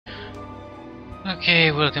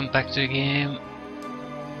Okay, welcome back to the game.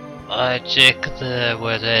 I checked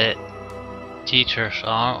where the teachers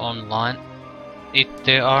are online.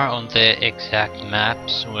 They are on the exact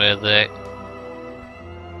maps where the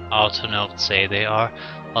autonodes say they are,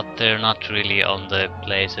 but they're not really on the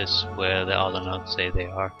places where the autonodes say they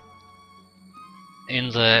are. In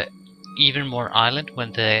the Evermore Island,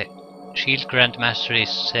 when the Shield Grandmaster is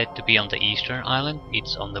said to be on the Eastern Island,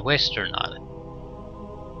 it's on the Western Island.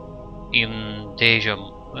 In Deja,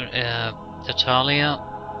 Tatalia,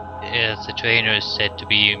 the trainer is said to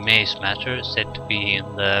be Maze Matter, said to be in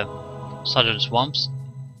the Southern Swamps.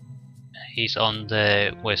 He's on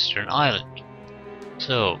the Western Island.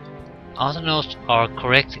 So, Autonodes are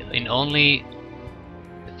correct in only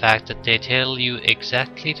the fact that they tell you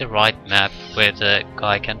exactly the right map where the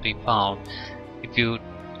guy can be found. If you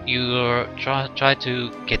try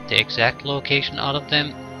to get the exact location out of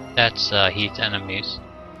them, that's hit enemies.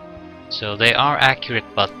 So they are accurate,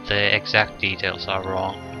 but the exact details are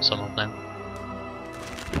wrong in some of them.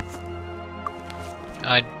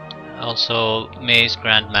 Also, Maze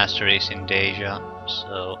Grandmaster is in Deja,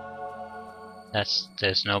 so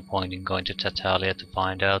there's no point in going to Tatalia to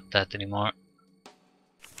find out that anymore.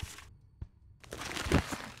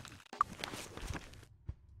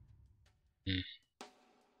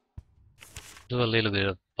 Do a little bit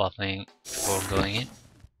of buffing before going in.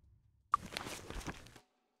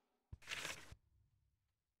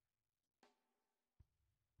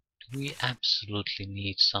 We absolutely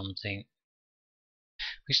need something.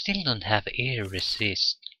 We still don't have air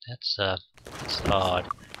resist. That's odd.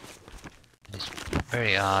 It's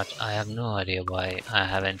very odd. I have no idea why I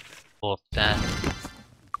haven't bought that.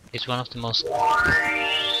 It's one of the most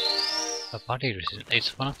body resist.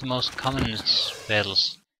 It's one of the most common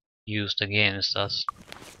spells used against us.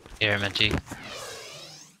 Air magic.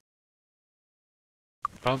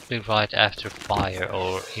 Probably right after fire,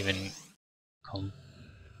 or even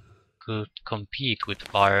could compete with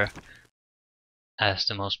fire as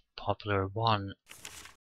the most popular one,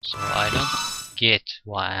 so I don't get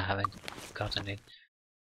why I haven't gotten it.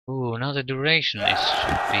 Ooh, now the duration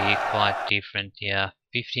should be quite different, yeah.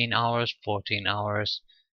 15 hours, 14 hours.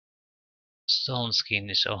 Stone Skin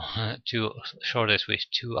is shortest with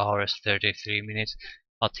 2 hours 33 minutes,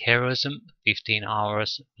 but Heroism 15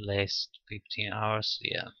 hours, Blessed 15 hours,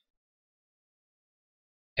 yeah.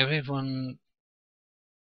 Everyone...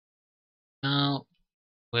 Now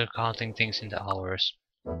we're counting things in the hours.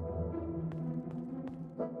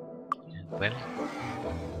 Well,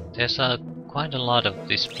 there's quite a lot of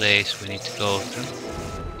this place we need to go through.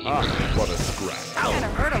 What a scratch. That kinda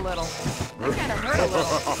hurt a little. That kinda hurt a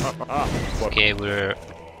little. Okay, we're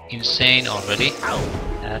insane already.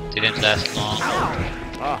 That didn't last long.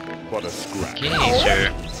 What a scratch. Okay,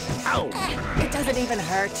 sir. It doesn't even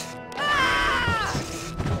hurt.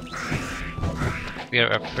 We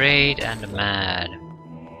are afraid and mad.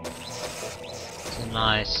 It's a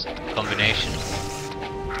nice combination.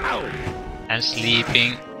 And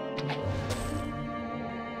sleeping.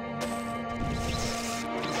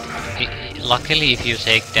 Luckily, if you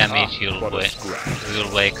take damage, you'll wake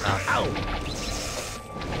up.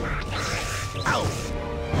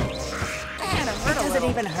 It doesn't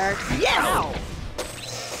even hurt.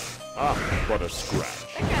 Yes! What a scratch.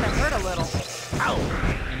 That kinda hurt a little.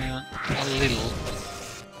 A little.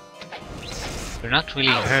 We're not really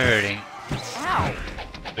hurting. Ow!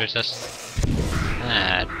 We're just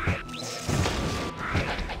mad.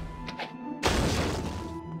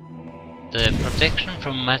 The protection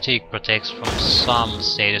from magic protects from some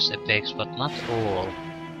status effects, but not all.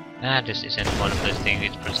 Madness isn't one of the things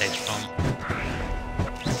it protects from.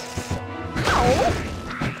 Ow!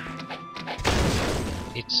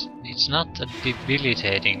 It's not a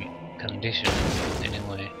debilitating condition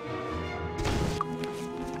anyway.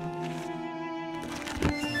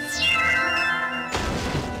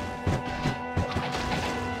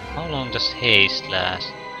 How long does haste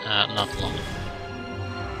last? Not long.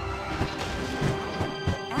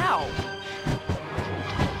 Ow!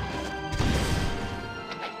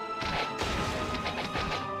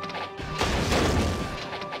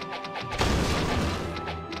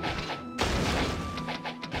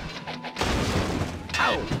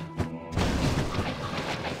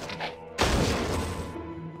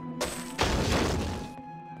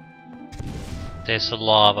 There's a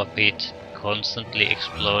lava pit constantly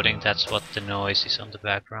exploding, that's what the noise is on the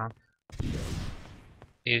background.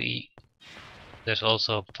 There's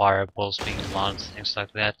also fireballs being launched, things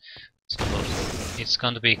like that. So it's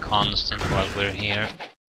going to be constant while we're here.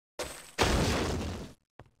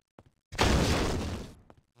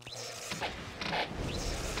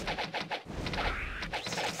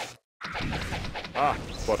 Ah,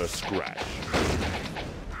 what a scratch.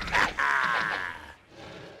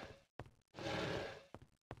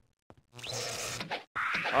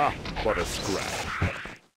 Ah, what a scratch.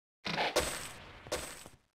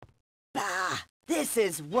 Ah, this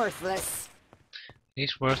is worthless.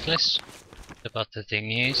 He's worthless. But the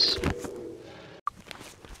thing is,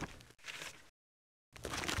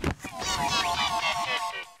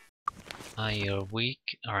 you're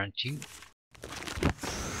weak, aren't you?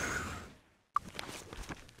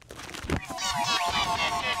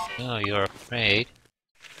 Oh, you're afraid.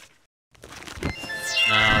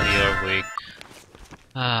 Now you're weak.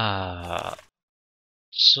 Ah,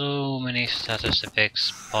 so many status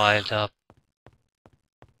effects piled up.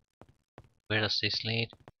 Where does this lead?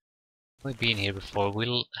 We've been here before.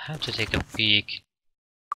 We'll have to take a peek.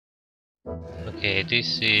 Okay,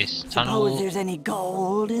 this is Suppose there's any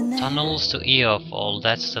gold in there? tunnels to Eofall.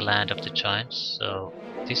 That's the land of the giants. So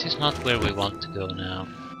this is not where we want to go now.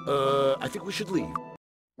 I think we should leave.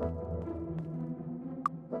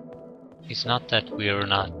 It's not that we're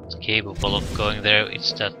not capable of going there.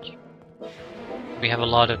 It's that we have a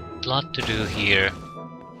lot to do here.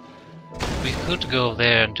 We could go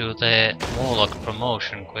there and do the Warlock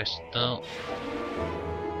promotion quest though.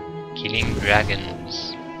 Killing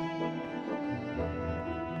dragons.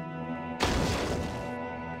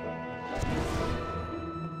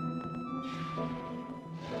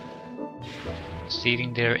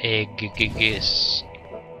 Stealing their eggs.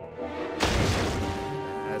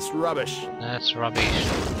 That's rubbish. That's rubbish.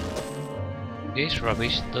 It is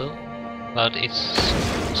rubbish though, but it's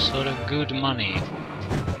sort of good money.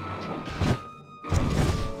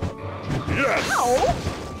 Yes!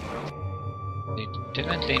 We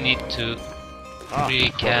definitely need to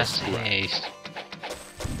recast haste.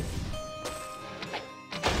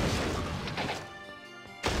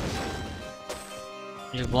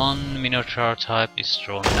 Only one Minotaur type is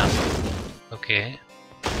strong enough. Okay,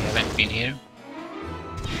 we haven't been here.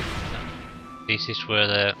 This is where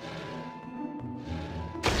the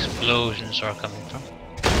explosions are coming from.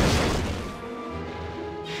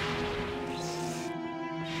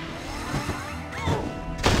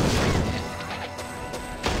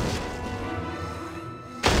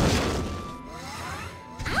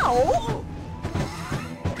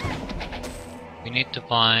 We need to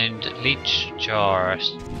find leech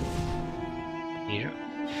jars here.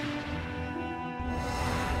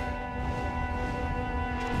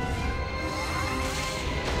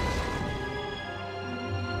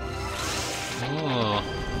 Oh.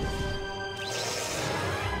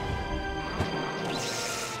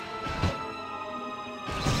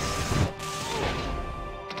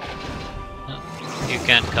 You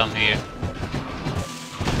can't come here.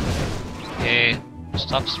 Okay,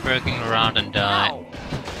 stop spurking around and die.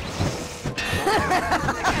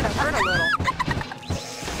 That kinda hurt a little.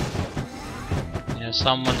 Yeah,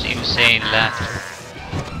 someone's insane laughter.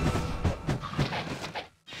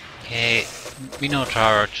 Okay, we know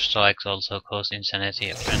Tower strikes also cause insanity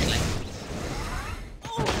apparently.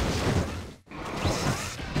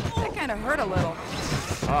 That kinda hurt a little.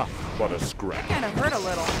 Ah, what a scratch. That kinda hurt a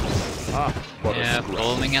little. Ah, what Yeah, a scratch.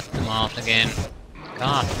 foaming at the mouth again.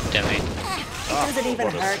 God damn it. It doesn't even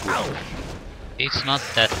What a hurt. scratch. It's not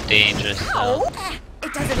that dangerous though.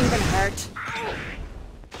 It doesn't even hurt.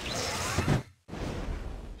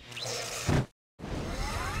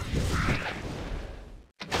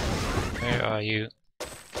 Where are you?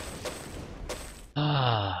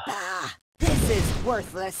 Ah, Ah, this is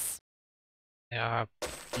worthless. they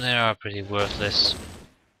are pretty worthless.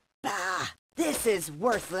 Ah, this is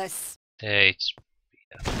worthless. It's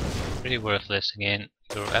pretty worthless again.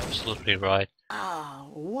 You're absolutely right. Oh,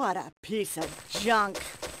 what a piece of junk.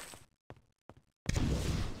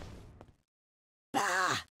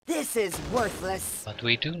 Ah, this is worthless. But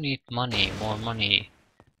we do need money, more money.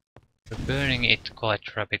 We're burning it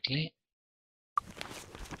quite rapidly.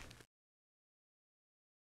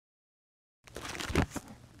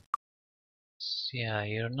 Yeah,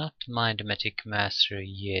 you're not Mindmatic Master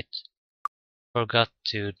yet. Forgot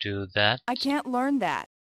to do that. I can't learn that.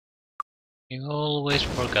 You always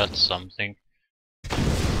forgot something.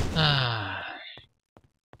 Ah.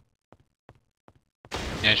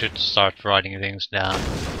 I should start writing things down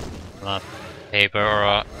on a paper or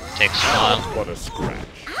a text file. What a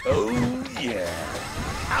scratch. Oh, yeah.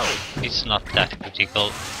 Ouch. It's not that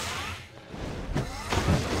critical.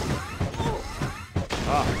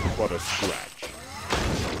 Ah, what a scratch.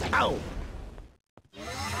 Ow.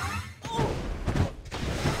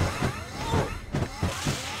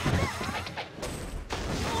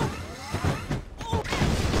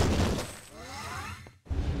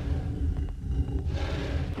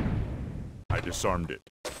 I I disarmed it.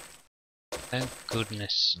 Thank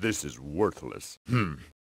goodness. This is worthless.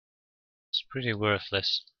 It's pretty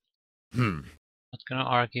worthless. Not gonna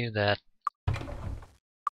argue that.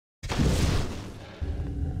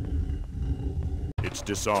 It's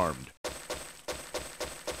disarmed.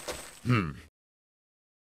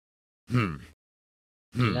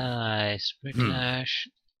 Nice, pretty nice.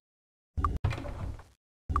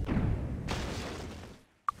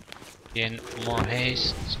 Again, more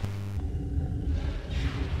haste.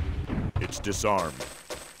 It's disarmed.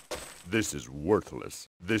 This is worthless.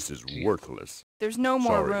 This is worthless. There's no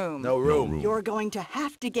more Sorry. room. No room. You're going to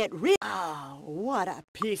have to get rid. Oh, what a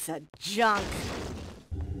piece of junk.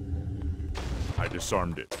 I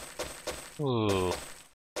disarmed it. Ooh,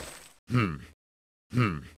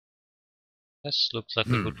 this looks like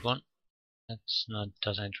a good one. That's not,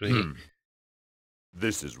 doesn't really.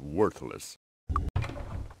 This is worthless.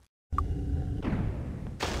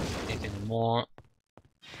 Anything more?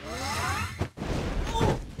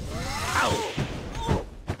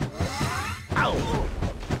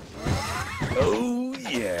 Oh,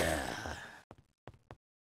 yeah.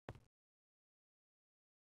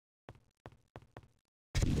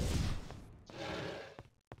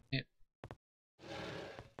 Yep.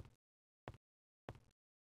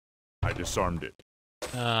 I disarmed it.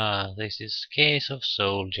 Ah, this is case of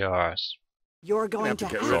soul jars. You're going have to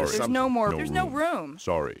to get have. rid of There's something. no more. No There's no room.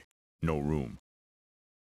 Sorry. No room.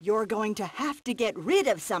 You're going to have to get rid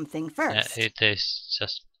of something first. It is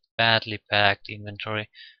just badly packed inventory.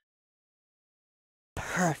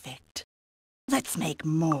 Perfect. Let's make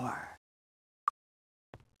more.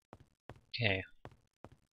 Okay.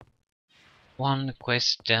 One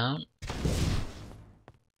quest down.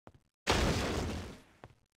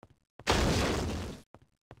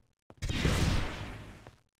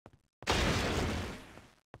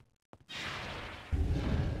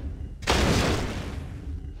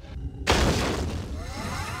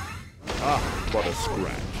 Ah, what a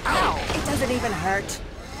scratch. Ow! It doesn't even hurt.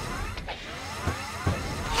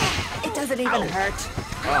 It doesn't even hurt.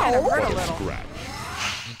 Kind of hurt a What a little. scratch.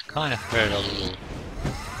 It kind of hurt a little.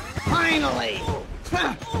 Finally!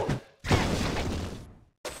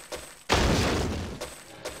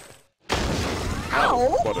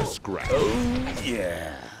 Ow! What a scratch. Oh,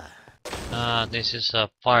 yeah. This is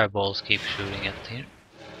fireballs keep shooting at here.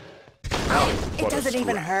 It What a doesn't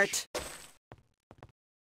even scratch. hurt.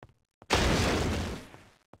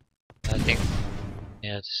 I think,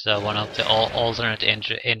 yeah, this is one of the alternate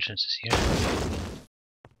entrances here.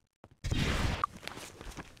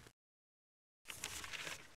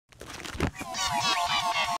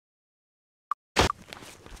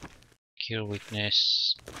 Cure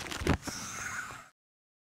weakness.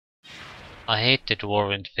 I hate the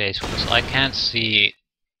dwarven face because I can't see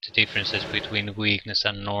the differences between weakness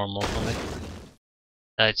and normal from it.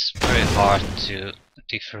 It's very hard to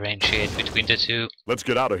differentiate between the two. Let's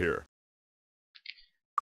get out of here.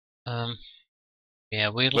 Yeah,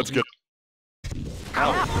 we'll. Let's get.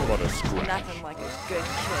 Ow! What a scratch. Nothing like a good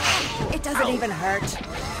kill. It doesn't even hurt.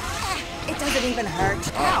 It doesn't even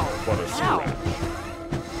hurt. Ow! What a Ow! scratch.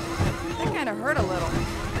 That kind of hurt a little.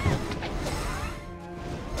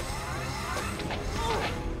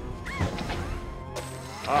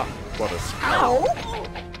 Ah, what a scratch. Ow!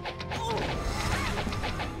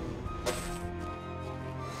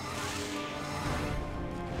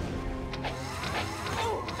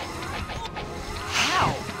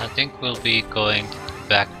 Ow! I think we'll be going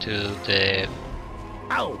back to the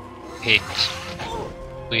Ow! pit.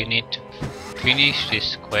 We need to finish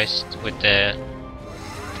this quest with the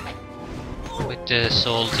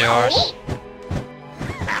soul jars,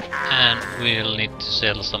 and we'll need to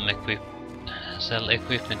sell some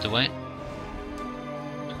equipment away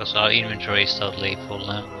because our inventory is totally full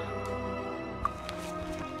now.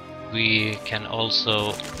 We can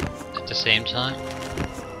also, at the same time,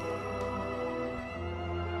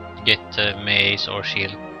 get mace or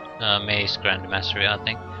shield, mace grand mastery, I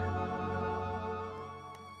think.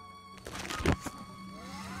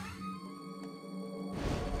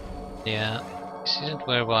 Yeah, this isn't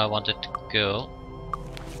where I wanted to go.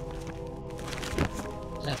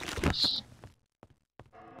 That was.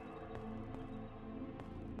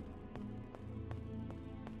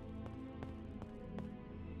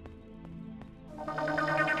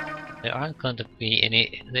 There aren't going to be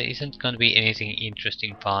any. There isn't going to be anything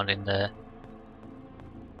interesting found in the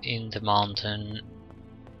mountain.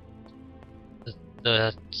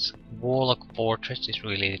 The Warlock Fortress is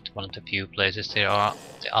really one of the few places there are.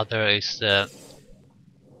 The other is the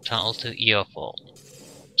tunnel to Eofall.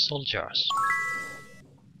 Soul jars.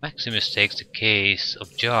 Maximus takes the case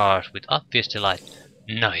of jars with obvious delight.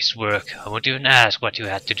 Nice work. I won't even ask what you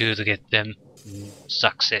had to do to get them.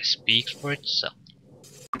 Success speaks for itself.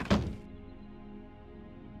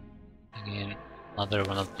 Again, another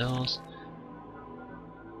one of those.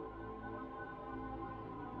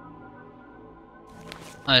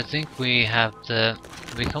 I think we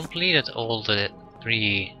completed all the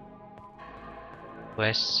 3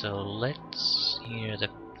 quests, so let's hear the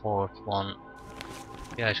 4th one.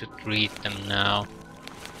 Yeah, I should read them now.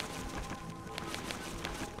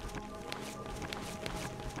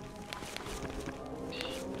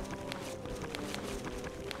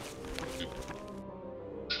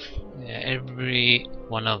 Yeah, every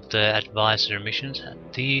one of the advisor missions had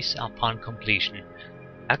these upon completion.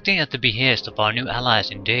 Acting at the behest of our new allies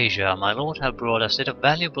in Deja, my lord have brought a set of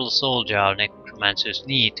valuable soldier our necromancers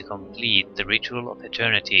need to complete the ritual of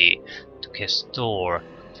eternity to Kestor,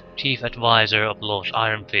 chief advisor of Lord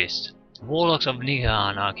Iron Fist. The warlocks of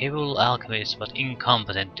Nighon are capable alchemists but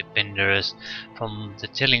incompetent defenders. From the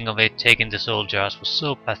telling of it, taking the soldiers was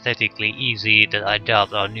so pathetically easy that I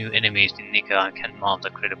doubt our new enemies in Nighon can mount a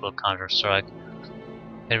credible counter-strike.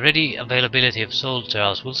 The ready availability of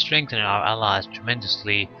soldiers will strengthen our allies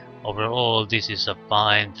tremendously. Overall, this is a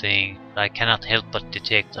fine thing, but I cannot help but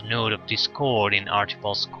detect a note of discord in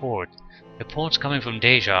Archibald's court. Reports coming from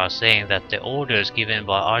Deja are saying that the orders given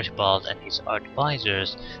by Archibald and his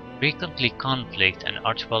advisors frequently conflict, and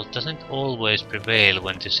Archibald doesn't always prevail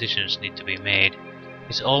when decisions need to be made.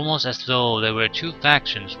 It's almost as though there were 2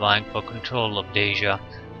 factions vying for control of Deja.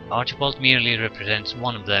 Archibald merely represents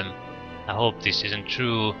one of them. I hope this isn't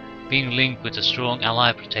true. Being linked with a strong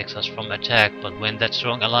ally protects us from attack, but when that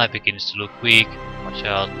strong ally begins to look weak, watch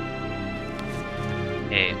out.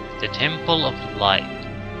 Okay, the Temple of Light.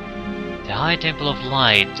 The High Temple of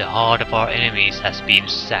Light, the heart of our enemies, has been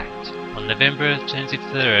sacked. On November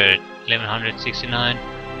 23rd, 1169,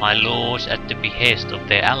 my lords, at the behest of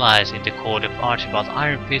their allies in the court of Archibald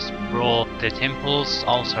Iron Fist, brought the temple's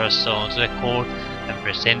altar stone to the court and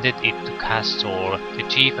presented it to Castor, the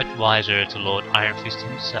chief advisor to Lord Iron Fist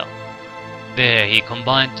himself. There he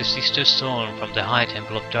combined the sister stone from the High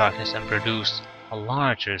Temple of Darkness and produced a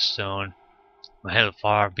larger stone. Well,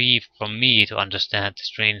 far be from me to understand the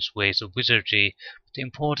strange ways of wizardry, but the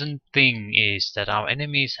important thing is that our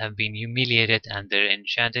enemies have been humiliated and their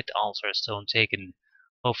enchanted altar stone taken.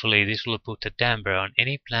 Hopefully this will put a damper on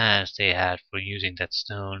any plans they had for using that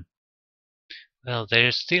stone. Well,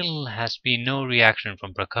 there still has been no reaction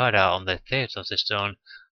from Bracada on the theft of the stone.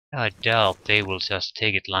 I doubt they will just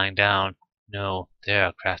take it lying down. No, they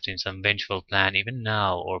are crafting some vengeful plan even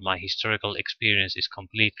now, or my historical experience is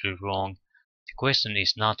completely wrong. The question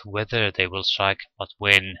is not whether they will strike, but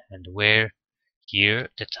when and where. Here,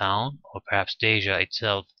 the town, or perhaps Deja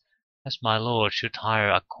itself, as my lord should hire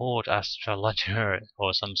a court astrologer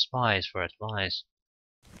or some spies for advice.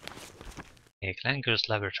 A Clanker's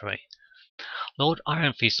laboratory. Lord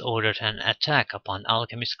Ironfist ordered an attack upon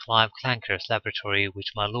alchemist Clive Clanker's laboratory,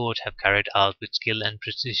 which my lord have carried out with skill and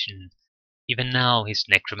precision. Even now his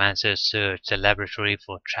necromancers search the laboratory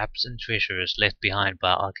for traps and treasures left behind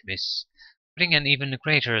by alchemists. Putting an even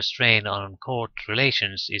greater strain on court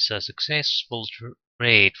relations is a successful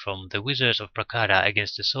raid from the Wizards of Bracada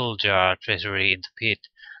against the soldier treasury in the pit.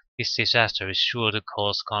 This disaster is sure to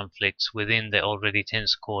cause conflicts within the already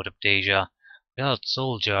tense court of Deja. Without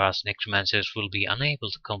soldiers, necromancers will be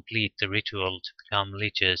unable to complete the ritual to become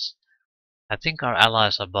liches. I think our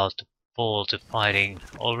allies are about to fall to fighting.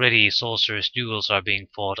 Already sorcerous duels are being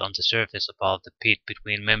fought on the surface above the pit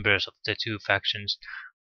between members of the 2 factions.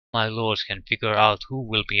 My lords can figure out who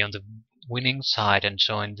will be on the winning side and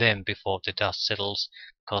join them before the dust settles,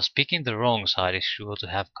 because picking the wrong side is sure to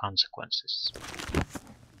have consequences.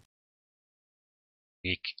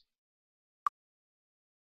 Weak.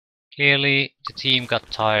 Clearly, the team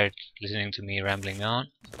got tired listening to me rambling on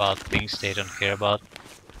about things they don't care about.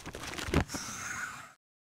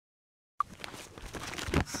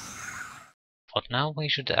 But now we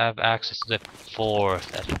should have access to the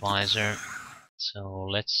 4th advisor. So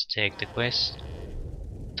let's take the quest.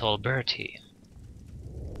 Tolberti.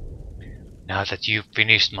 Now that you've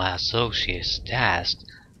finished my associate's task,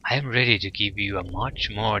 I am ready to give you a much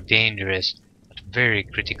more dangerous but very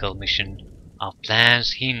critical mission. Our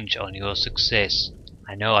plans hinge on your success.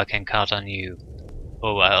 I know I can count on you.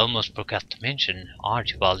 Oh, I almost forgot to mention,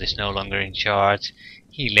 Archibald is no longer in charge.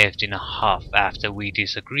 He left in a huff after we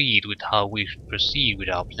disagreed with how we should proceed with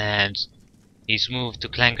our plans. He's moved to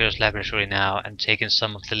Clanker's laboratory now and taken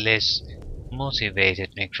some of the less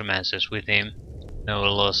motivated necromancers with him. No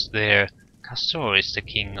loss there. Castor is the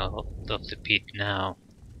king of the pit now.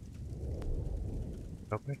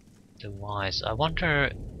 Robert the Wise. I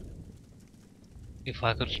wonder If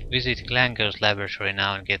I could visit Glanger's laboratory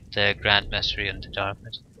now and get the Grand Mastery in the Dark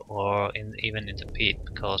Magic, or even in the pit,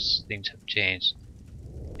 because things have changed.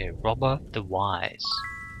 Okay, Robert the Wise.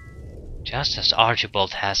 Just as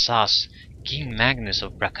Archibald has us, King Magnus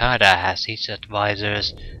of Brakada has his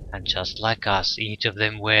advisors, and just like us, each of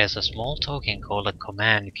them wears a small token called a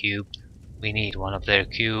command cube. We need one of their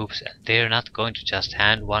cubes, and they're not going to just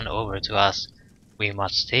hand one over to us. We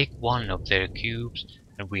must take one of their cubes,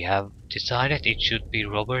 and we have decided it should be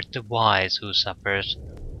Robert the Wise who suffers.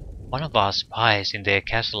 One of our spies in their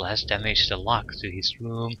castle has damaged the lock to his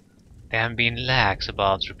room. They have been lax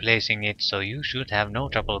about replacing it, so you should have no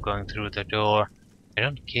trouble going through the door. I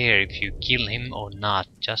don't care if you kill him or not,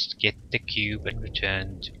 just get the cube and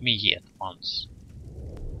return to me at once.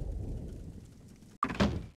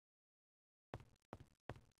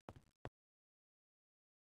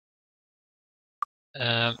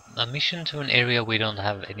 A mission to an area we don't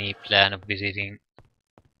have any plan of visiting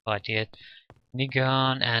quite yet.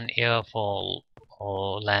 Nighon and Airfall,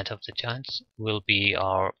 or Land of the Giants, will be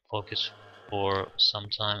our focus for some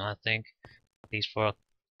time, I think. At least for a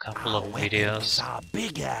couple of videos. Are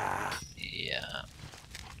bigger. Yeah.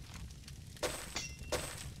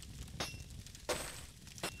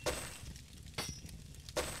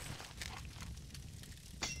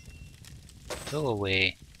 Go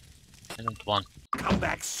away. I don't want Come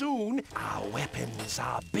back soon. Our weapons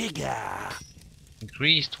are bigger.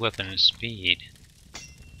 increased weapon speed.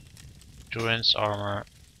 Endurance armor.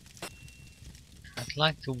 I'd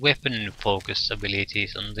like the weapon focused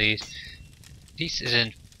abilities on these. This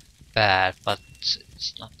isn't bad, but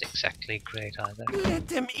it's not exactly great either. Let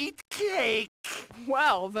them eat cake.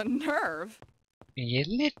 Well, the nerve. Yeah,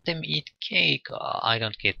 let them eat cake. Oh, I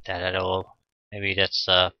don't get that at all. Maybe that's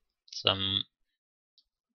some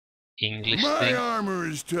English My thing. armor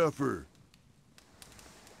is tougher.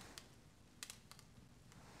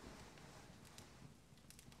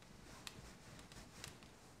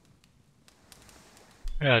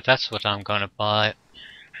 Yeah, that's what I'm gonna buy.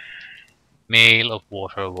 Mail of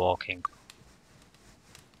Water Walking.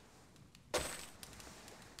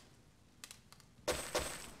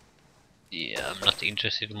 Yeah, I'm not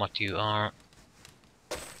interested in what you are.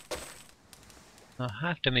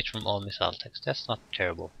 Half damage from all missile attacks, that's not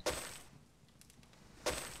terrible.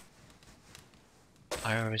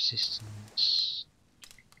 Fire resistance.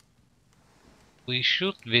 We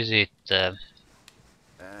should visit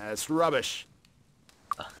That's rubbish.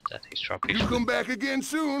 that is rubbish. You come back again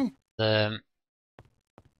soon. The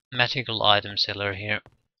magical item seller here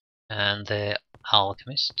and the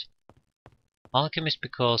alchemist. Alchemist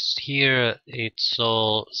because here it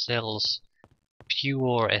sells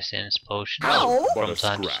pure essence potions Ow! But from a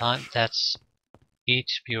time to time. scratch. That's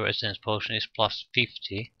each pure essence potion is plus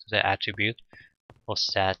 50 to the attribute or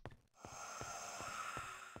stat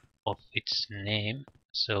of its name.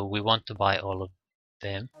 So we want to buy all of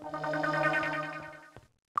them.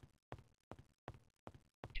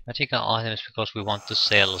 Magical items because we want to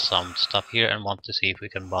sell some stuff here and want to see if we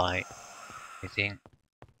can buy anything.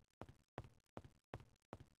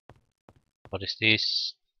 What is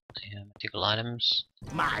this? Yeah, magical items.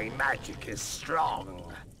 My magic is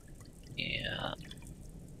strong. Yeah.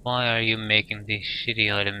 Why are you making these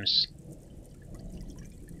shitty items?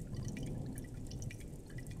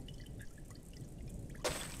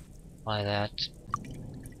 Buy that.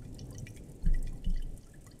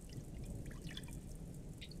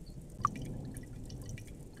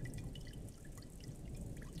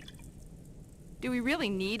 Do we really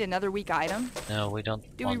need another weak item? No, we don't.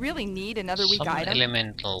 Do we want really need another weak some item?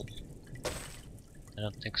 elemental. I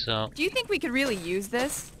don't think so. Do you think we could really use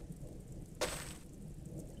this?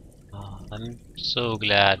 Oh, I'm so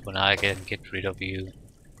glad when I can get rid of you.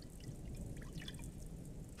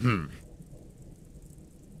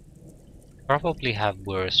 Probably have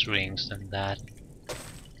worse rings than that.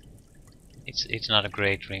 It's not a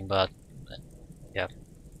great ring, but yeah,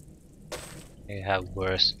 they have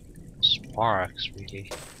worse sparks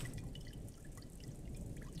really.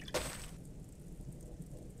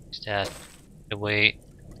 Is that the way?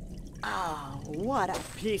 Oh, what a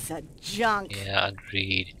piece of junk. Yeah,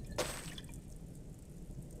 agreed.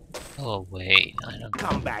 Go away. I don't.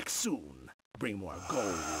 Come back soon. Bring more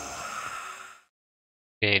gold.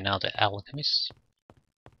 Okay, now the alchemist.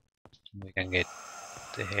 We can get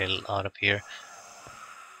the hell out of here.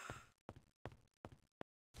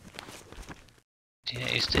 Yeah,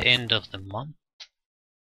 it's the end of the month.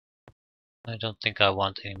 I don't think I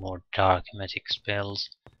want any more dark magic spells.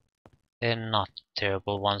 They're not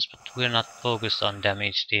terrible ones, but we're not focused on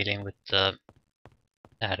damage dealing with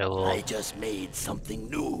at all. I just made something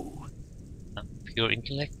new. Pure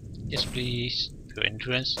intellect? Yes, please. Pure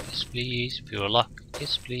endurance, yes please. Pure luck,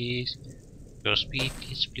 yes please. Pure speed,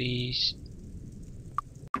 yes please.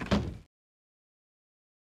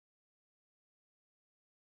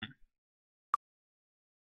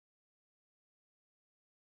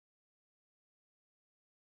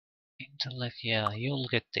 Intellect, yeah, you'll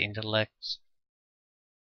get the intellect.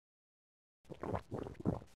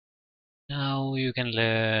 Now you can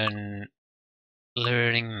learn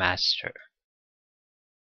Learning Master.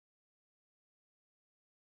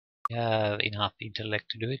 You have enough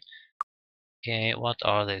intellect to do it. Okay, what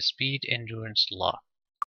are the speed, endurance, luck?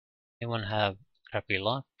 Anyone have crappy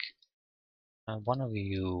luck? One of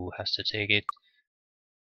you has to take it.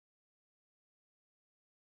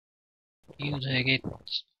 You take it.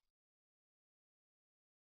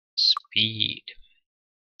 Speed.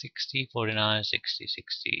 60, 49, 60,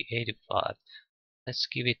 60, 85. Let's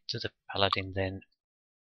give it to the paladin then.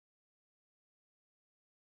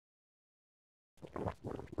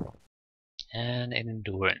 And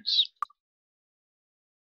endurance.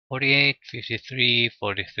 48, 53,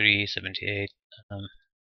 43, 78.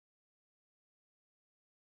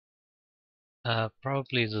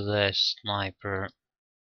 Probably the sniper.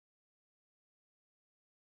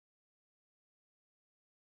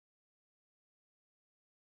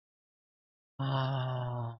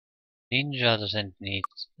 Ninja doesn't need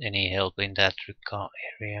any help in that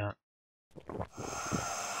area.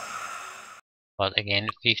 But again,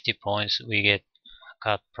 50 points we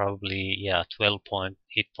got probably, yeah, 12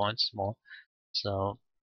 hit points more. So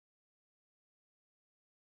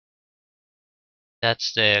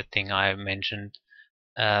that's the thing I mentioned.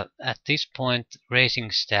 At this point, raising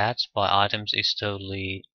stats by items is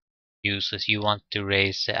totally useless. You want to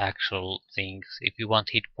raise the actual things. If you want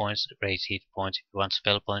hit points, raise hit points. If you want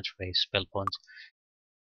spell points, raise spell points.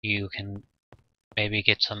 You can maybe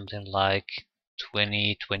get something like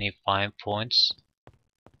 20, 25 points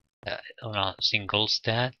on a single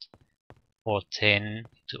stat, or 10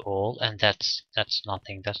 to all, and that's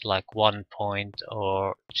nothing. That's like 1 point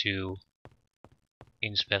or 2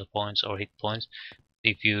 in spell points or hit points.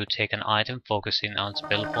 If you take an item focusing on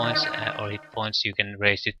spell points or hit points, you can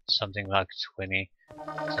raise it something like 20.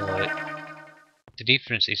 So the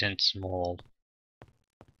difference isn't small.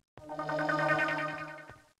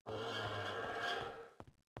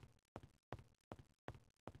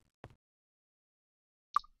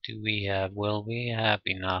 Do we have? Well, we have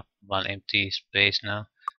enough. One empty space now.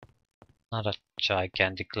 Not a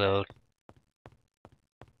gigantic load.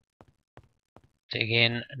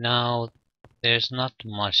 Again, now there's not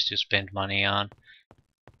much to spend money on.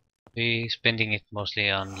 We're spending it mostly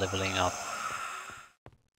on leveling up.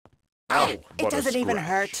 Ow, It but a doesn't even scratch.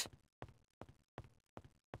 hurt.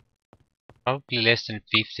 Probably less than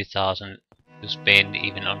 50,000 to spend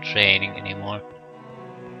even on training anymore.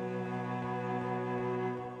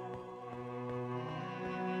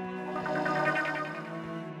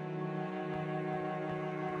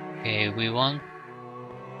 Okay, we want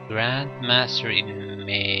Grandmaster in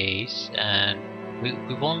Maze, and we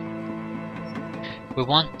want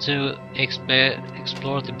to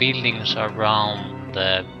explore the buildings around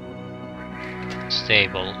the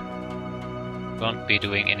stable. We won't be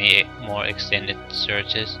doing any more extended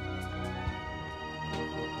searches.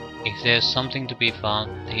 If there's something to be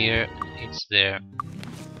found here, it's there.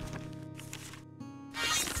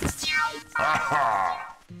 Ha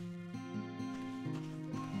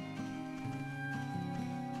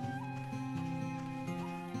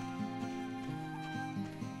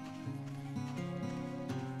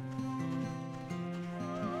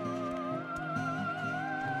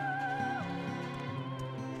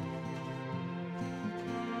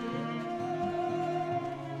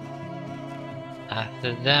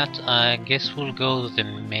After that, I guess we'll go to the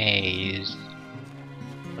maze.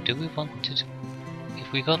 Or do we want to?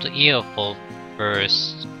 If we go to Eofol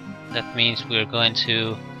first, that means we're going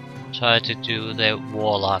to try to do the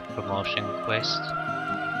Warlock promotion quest.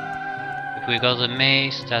 If we go to the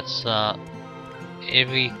maze, that's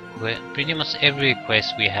pretty much every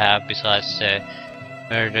quest we have besides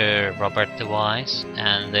Murder Robert the Wise,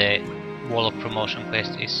 and the Warlock promotion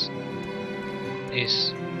quest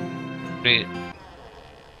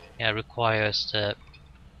requires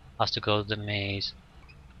us to go to the maze.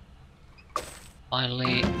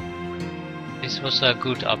 Finally, this was a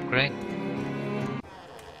good upgrade.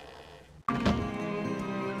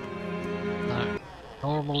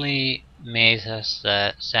 Normally, maze has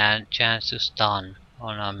a chance to stun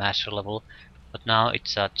on a master level, but now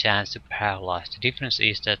it's a chance to paralyze. The difference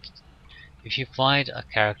is that if you fight a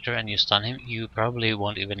character and you stun him, you probably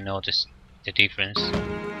won't even notice the difference.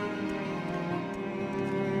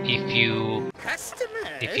 If you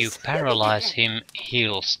Customer! if you paralyze him,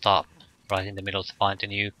 he'll stop right in the middle of the fight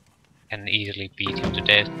and you can easily beat him to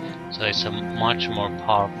death. So it's a much more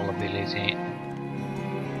powerful ability.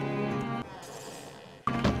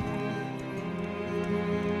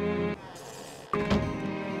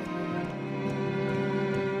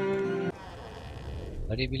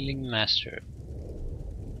 Bodybuilding Master.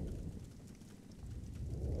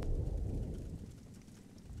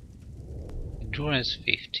 Endurance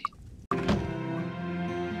 50.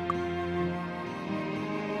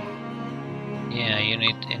 Yeah, you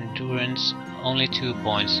need endurance, only 2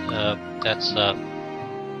 points. That's a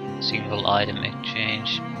single item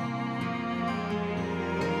exchange.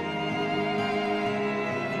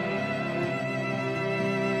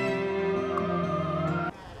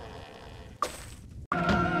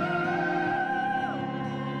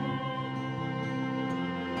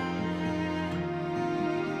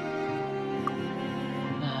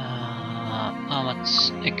 How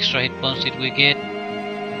much extra hit points did we get?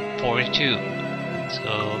 42. So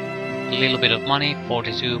a little bit of money,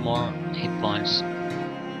 42 more hit points.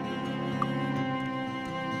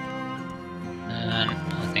 And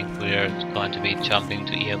I think we're going to be jumping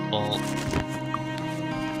to Earfall.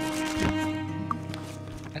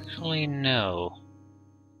 Actually, no.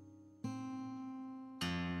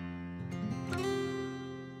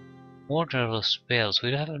 Water spells.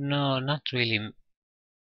 We have no, not really.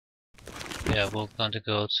 Yeah, we're going to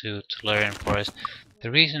go to Tolarian Forest. The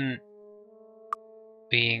reason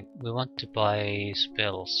being, we want to buy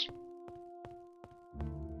spells.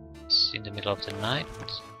 It's in the middle of the night.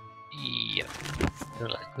 Yep.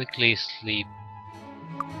 We'll quickly sleep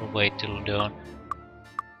or wait till dawn.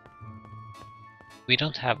 We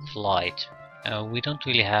don't have flight. We don't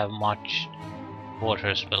really have much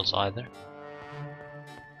water spells either.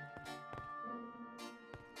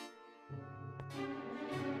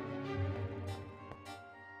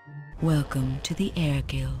 Welcome to the Air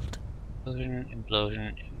Guild.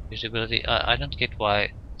 Implosion, invisibility. I don't get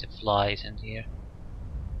why the fly isn't here.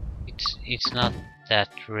 It's not that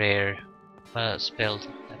rare spell.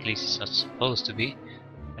 At least it's not supposed to be.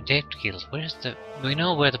 Adept Guild. Where's the? We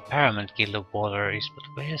know where the Paramount Guild of Water is, but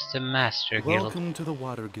where's the Master Guild? Welcome to the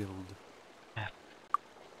Water Guild.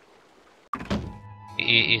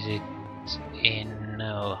 Is it in?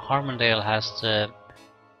 No. Harmondale has the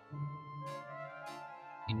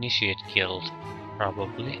Initiate Guild,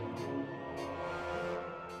 probably.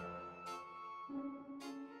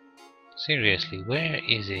 Seriously, where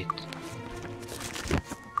is it?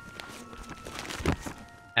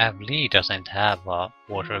 Avlee doesn't have a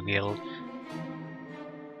water guild.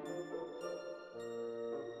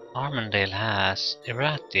 Armandale has.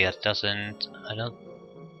 Eratia doesn't. I don't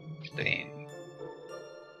think.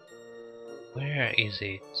 Where is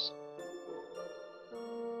it?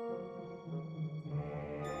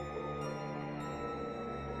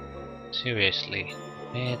 Seriously,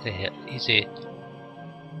 where the hell is it?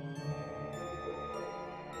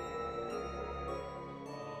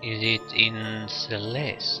 Is it in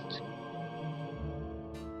Celeste?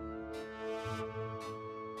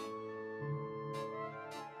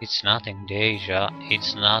 It's not in Deja,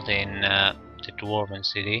 it's not in the Dwarven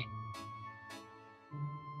City.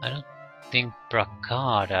 I don't think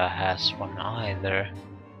Bracada has one either.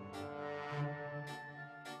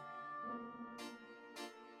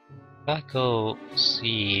 If I go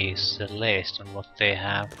see Celeste and what they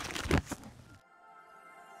have.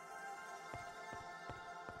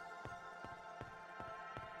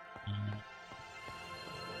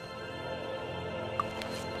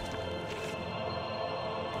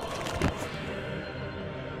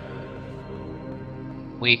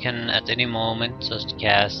 We can at any moment just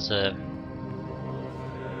cast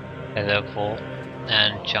Featherfall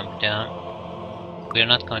and jump down. We're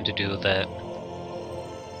not going to do the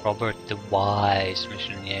Robert the Wise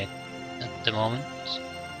mission yet at the moment.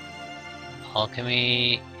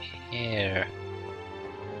 Alchemy here.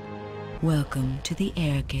 Welcome to the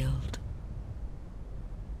Air Guild.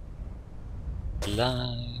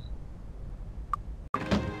 Fly.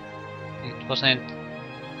 It wasn't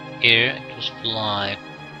air, it was fly.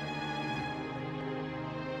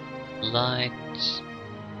 Lights.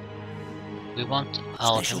 We want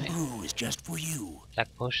alchemy. Special brew is just for you. Black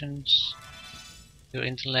potions. Your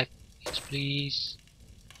intellect, please.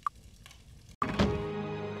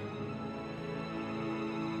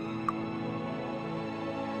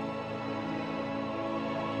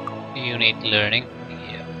 You need learning.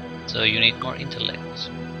 Yeah. So you need more intellect.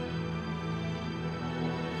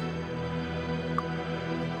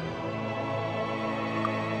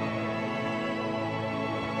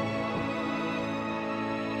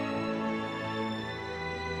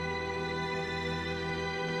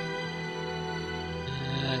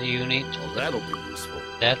 unit. Well, that'll be useful.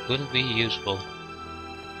 That will be useful.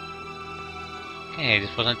 Okay,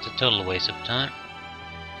 this wasn't a total waste of time.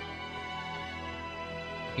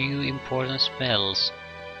 Few important spells.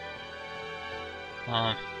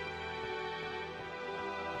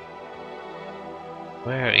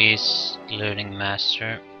 Where is Learning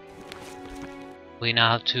Master? We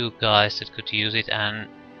now have 2 guys that could use it, and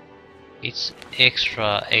it's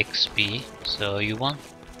extra XP, so you want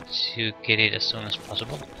to get it as soon as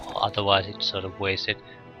possible, otherwise it's sort of wasted.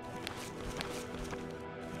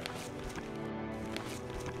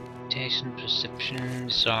 Meditation, perception,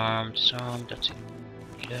 disarm, that's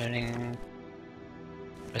in learning.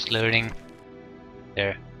 Press learning.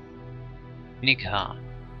 There. Nighon.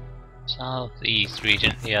 Southeast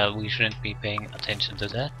region. Yeah, we shouldn't be paying attention to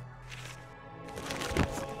that.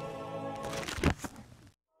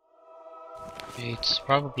 It's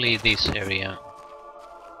probably this area.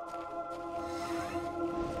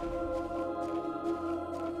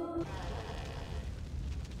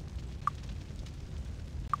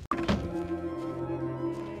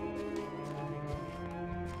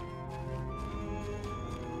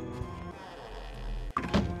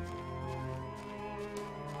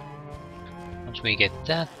 Once we get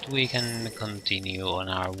that, we can continue on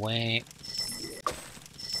our way.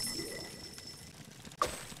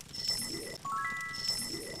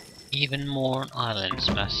 Even more islands,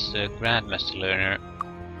 Master Grandmaster Learner.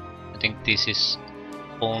 I think this is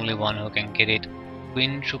only one who can get it.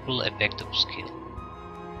 Quintuple effect of skill.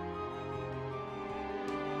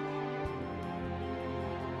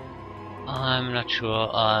 I'm not sure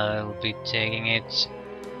I'll be taking it.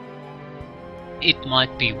 It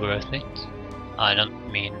might be worth it. I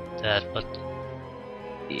don't mean that, but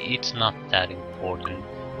it's not that important.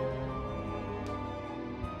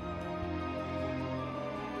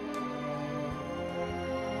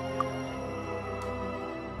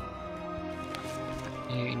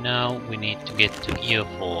 Now we need to get to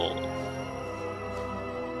Earfall.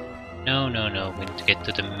 No, we need to get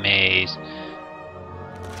to the maze.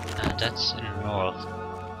 And that's in the north.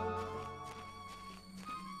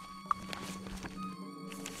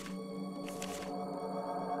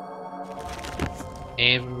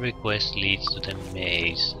 Every quest leads to the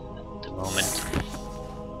maze at the moment.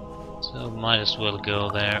 So might as well go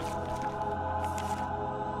there.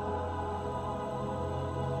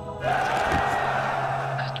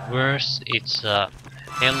 Worse, it's a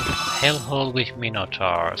hellhole with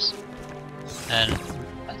minotaurs, and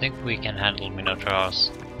I think we can handle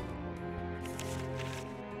minotaurs.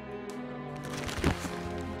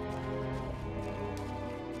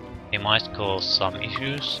 They might cause some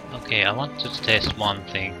issues. Okay, I want to test one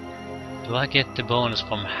thing. Do I get the bonus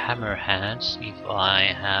from hammer hands if I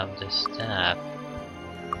have the staff?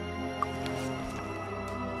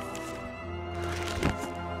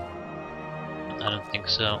 I don't think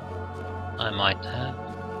so. I might have.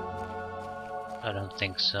 I don't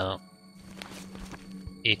think so.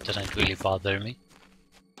 It doesn't really bother me.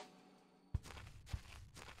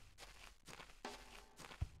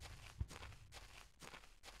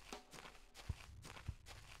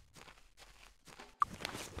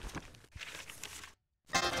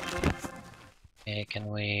 Okay, can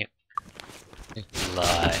we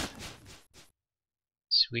fly?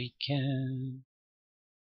 Yes, we can.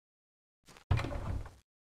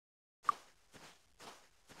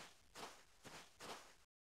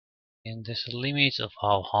 And there's a limit of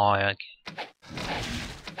how high I can.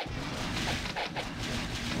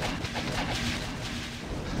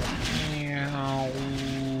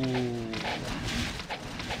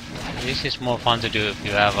 This is more fun to do if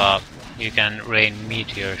you have a. You can rain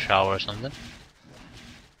meteor showers on them.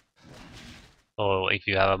 Or if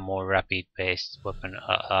you have a more rapid paced weapon,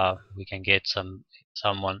 we can get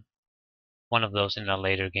one of those in a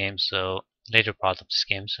later game, so later part of this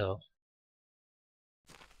game, so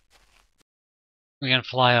we can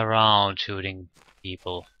fly around shooting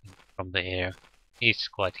people from the air. It's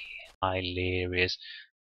quite hilarious,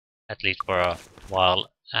 at least for a while.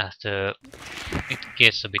 After it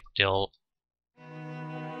gets a bit dull.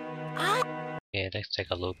 Okay, let's take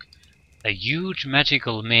a look. A huge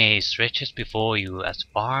magical maze stretches before you as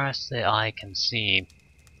far as the eye can see.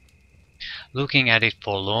 Looking at it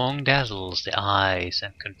for long dazzles the eyes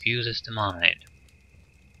and confuses the mind.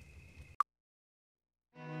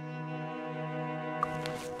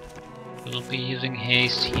 We'll be using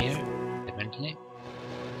haste here, definitely.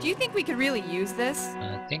 Do you think we could really use this?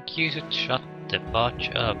 I think you should shut the fudge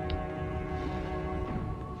up.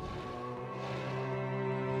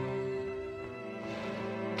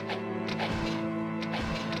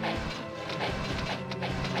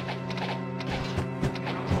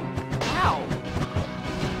 Ow!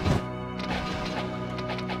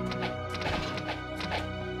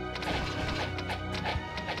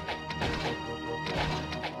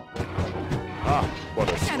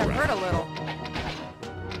 kinda hurt a little.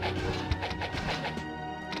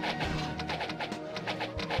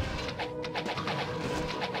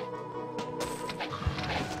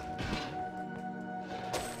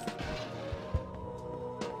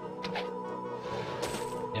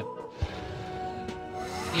 Yep.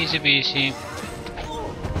 Easy peasy.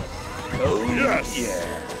 Oh, Yes.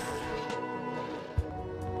 yeah.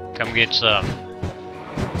 Come get some.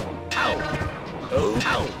 Oh,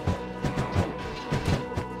 ow.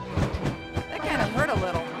 That kinda hurt a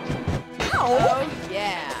little. Oh,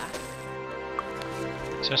 yeah.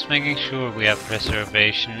 Just making sure we have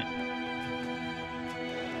preservation.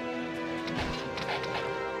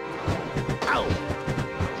 Ow.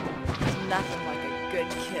 Nothing like a good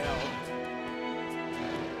kill.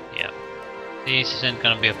 Yeah. This isn't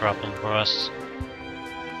gonna be a problem for us.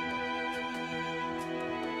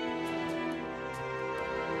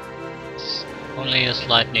 It's only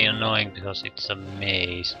slightly annoying because it's a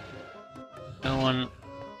maze. No one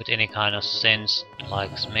with any kind of sense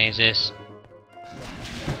likes mazes.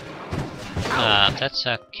 Ah, that's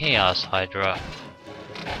a Chaos Hydra.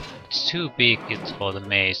 It's too big for the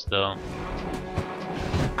maze though.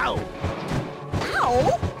 Ow.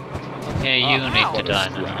 Ow! Okay, you need to die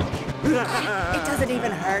now. It doesn't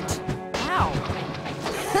even hurt. Ow.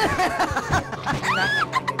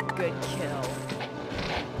 Nothing like a good kill.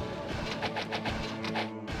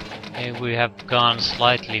 Okay, we have gone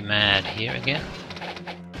slightly mad here again.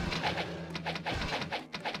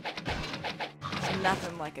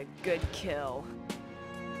 Nothing like a good kill.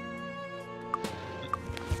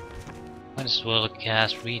 Might as well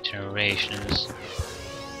cast regenerations.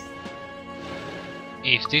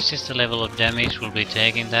 If this is the level of damage we'll be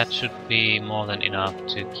taking, that should be more than enough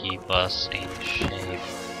to keep us in shape.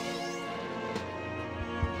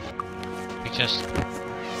 We just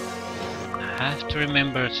have to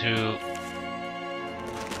remember to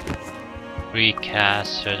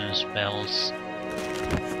recast certain spells.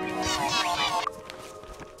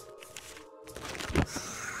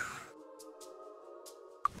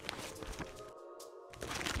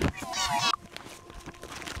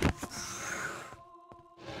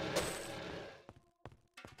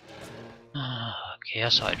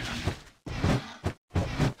 Chaos Hydra.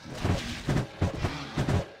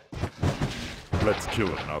 Let's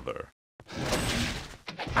kill another.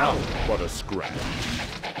 Ow. What a scratch.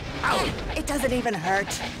 Ow. It doesn't even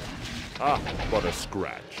hurt. Ah, what a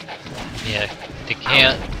scratch. Yeah, the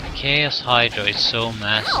Chaos Hydra is so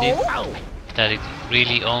massive Ow. that it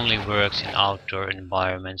really only works in outdoor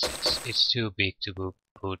environments. It's too big to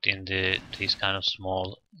put in these kind of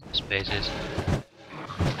small spaces.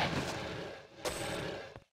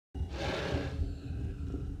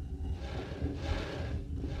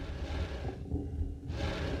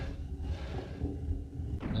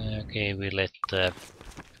 Okay, we let the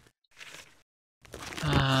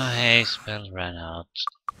haze spell run out.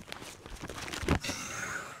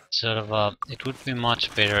 Sort of it would be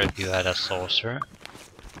much better if you had a sorcerer.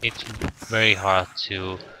 It's very hard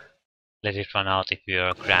to let it run out if you're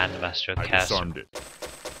a Grandmaster I caster. disarmed it.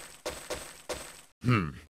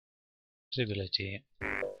 Visibility.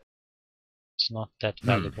 It's not that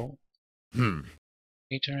valuable.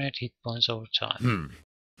 Regenerate hit points over time.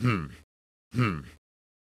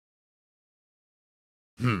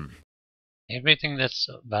 Everything that's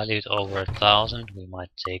valued over 1,000 we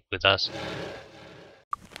might take with us.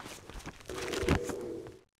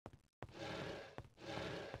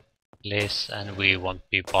 Less and we won't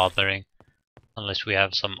be bothering unless we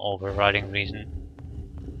have some overriding reason.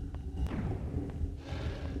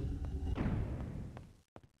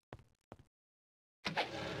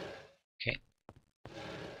 Okay.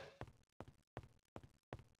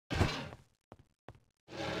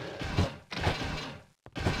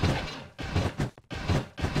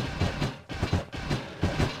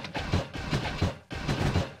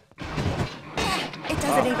 It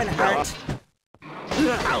doesn't even hurt.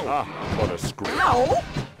 Ah, what a scratch. Ow!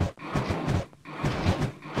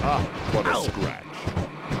 Ah, what a Ow. scratch.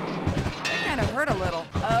 That kinda hurt a little.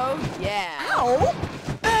 Oh, yeah. Ow!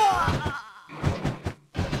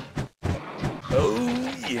 Oh,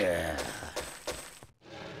 yeah.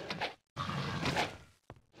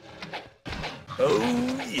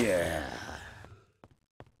 Oh, yeah.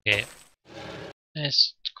 Okay.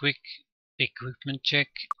 Let's quick equipment check.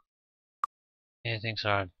 Yeah, things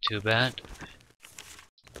aren't too bad.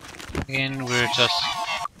 Again, we're just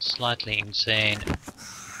slightly insane.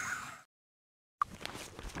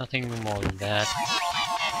 Nothing more than that.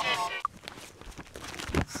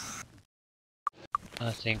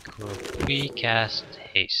 I think we'll recast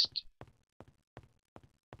haste.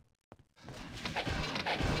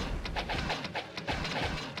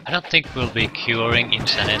 I don't think we'll be curing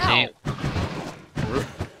insanity.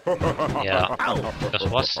 Yeah, because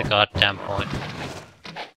what's the goddamn point?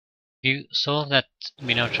 You saw that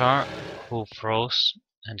Minotaur who froze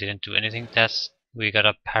and didn't do anything? We got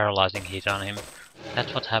a paralyzing hit on him.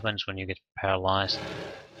 That's what happens when you get paralyzed.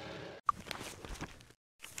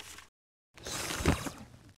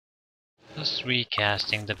 Just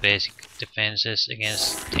recasting the basic defenses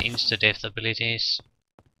against the insta-death abilities.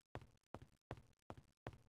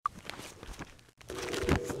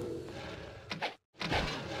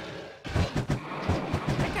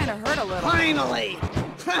 That kind of hurt a little. Finally!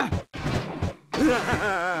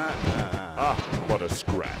 Ah, what a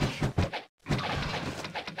scratch.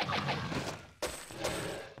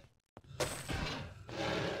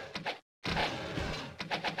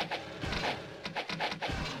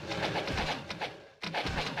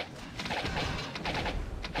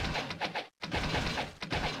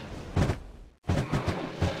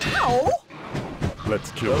 Ow!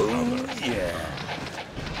 Let's kill another. Yeah.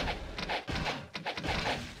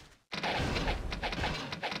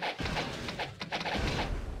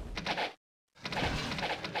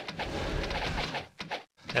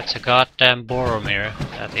 That's a goddamn Boromir,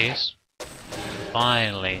 that is.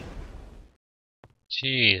 Finally.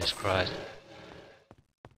 Jesus Christ.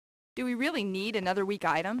 Do we really need another weak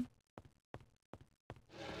item?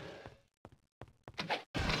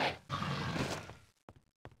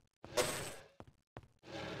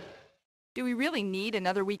 Do we really need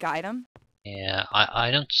another weak item? Yeah, I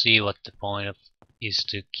don't see what the point of is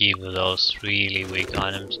to give those really weak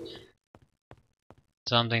items.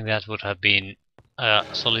 Something that would have been a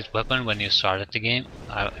solid weapon when you started the game,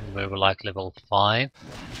 and we were like level 5.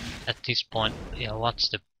 At this point, yeah, what's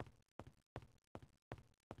the...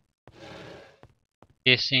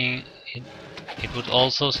 Guessing it would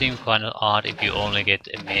also seem kind of odd if you only get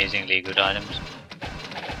amazingly good items.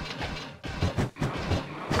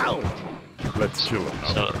 Ow! Let's kill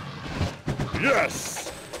another. So,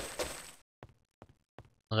 Yes!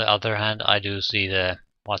 on the other hand, I do see the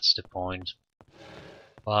what's the point.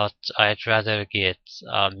 But I'd rather get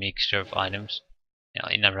a mixture of items, you know,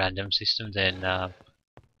 in a random system than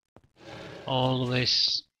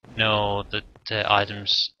always know that the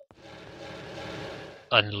items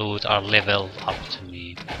and loot are leveled up to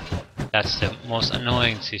me. That's the most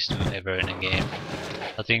annoying system ever in a game.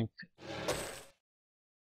 I think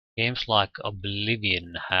games like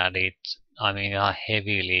Oblivion had it, I mean a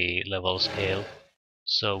heavily level scale.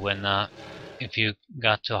 So when if you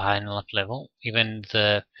got to a high enough level, even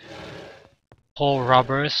the poor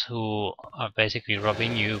robbers who are basically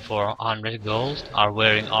robbing you for 100 gold are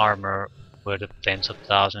wearing armor worth of tens of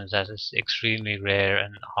thousands. That is extremely rare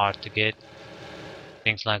and hard to get.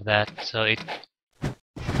 Things like that. So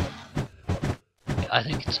I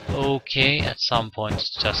think it's okay at some point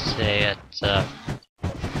to just say that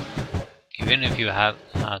even if you have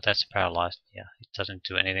that's paralyzed, yeah, it doesn't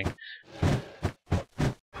do anything.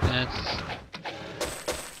 At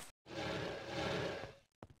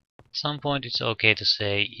some point it's okay to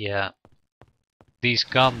say, yeah, these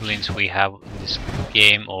goblins we have in this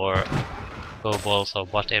game, or kobolds or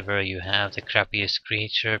whatever you have, the crappiest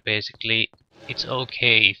creature basically, it's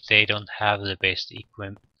okay if they don't have the best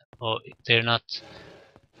equipment, or if they're not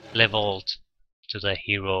leveled to the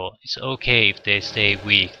hero. It's okay if they stay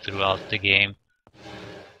weak throughout the game.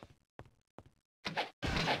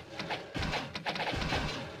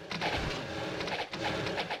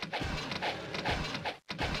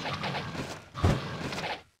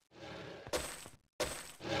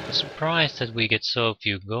 I'm surprised that we get so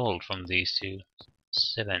few gold from these two.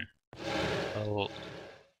 7. Oh,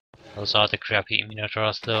 those are the crappy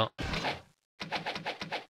minotaurs though.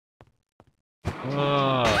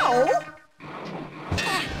 Whoa. Ow!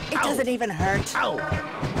 It doesn't even hurt. Ow!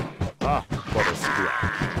 Ah, what a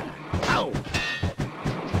scratch. Ow!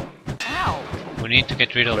 Ow! We need to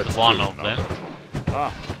get rid of Let's one kill of them. another.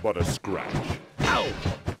 Ah, what a scratch. Ow!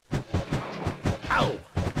 Ow!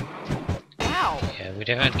 Ow! Yeah, we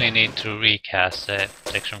definitely need to recast the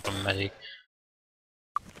section from Magic.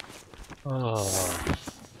 Oh.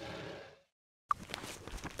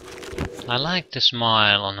 I like the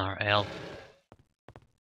smile on our elf.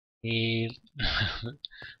 He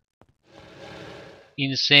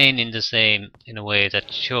insane in a way that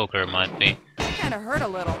Joker might be. That kind of hurt a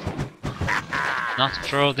little. Not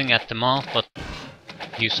frothing at the mouth, but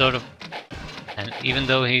you sort of, and even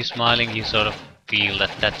though he's smiling, you sort of feel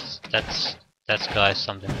that that guy's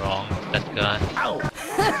something wrong. That guy. Ow!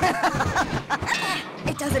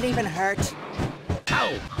 It doesn't even hurt.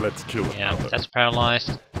 Ow! Let's kill Yeah, another. that's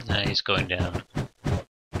paralyzed. And he's going down.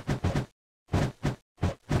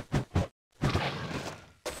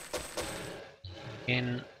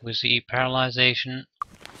 In we see paralyzation,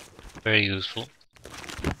 very useful.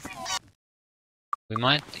 We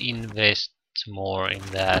might invest more in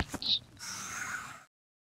that.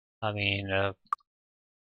 I mean,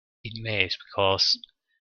 in maze, because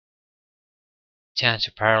chance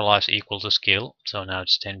to paralyze equal to skill, so now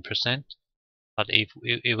it's 10%. But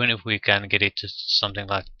even if we can get it to something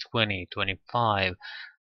like 20, 25,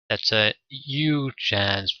 that's a huge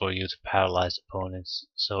chance for you to paralyze opponents.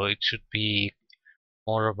 So it should be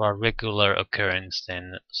more of a regular occurrence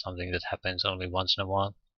than something that happens only once in a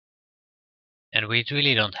while. And we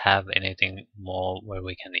really don't have anything more where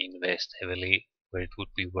we can invest heavily, where it would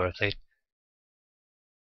be worth it.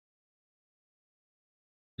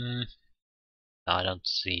 I don't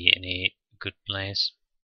see any good place.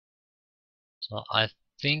 So I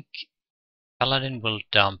think Paladin will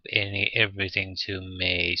dump everything to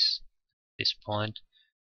Maze at this point.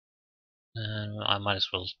 I might as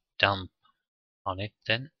well dump on it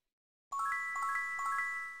then.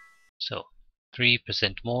 So 3%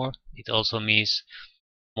 more. It also means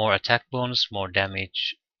more attack bonus, more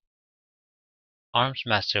damage. Arms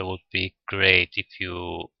Master would be great if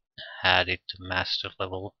you had it to master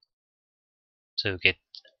level to get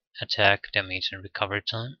attack, damage and recovery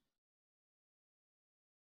time.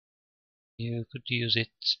 You could use it.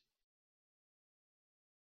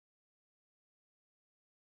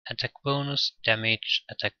 Attack bonus, damage,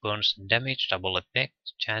 attack bonus and damage, double effect.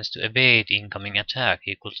 Chance to evade incoming attack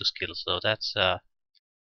equal to skill. So that's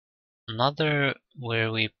another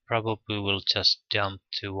where we probably will just jump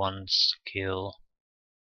to one skill.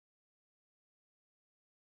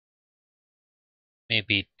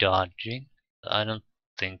 Maybe dodging. I don't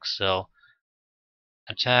think so.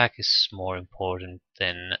 Attack is more important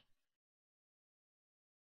than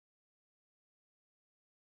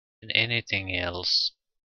anything else.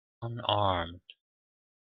 Unarmed.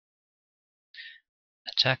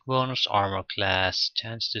 Attack bonus, armor class,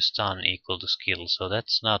 chance to stun equal to skill, so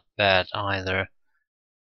that's not bad either.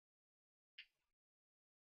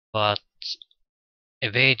 But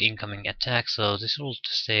evade incoming attack, so this will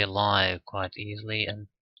stay alive quite easily, and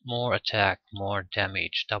more attack, more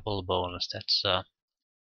damage, double bonus. That's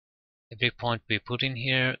every point we put in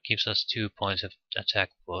here gives us 2 points of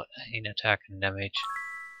attack in attack and damage.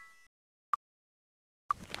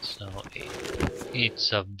 So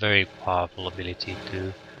it's a very powerful ability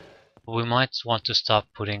too. We might want to stop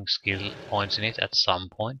putting skill points in it at some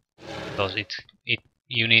point, because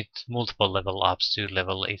you need multiple level ups to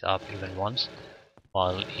level it up even once,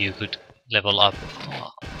 while you could level up.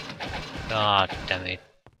 Oh, God damn it!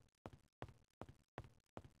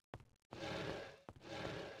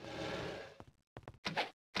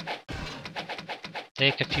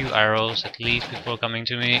 Take a few arrows at least before coming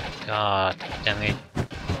to me. God damn it!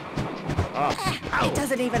 It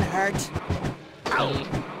doesn't even hurt.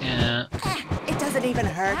 Yeah. It doesn't even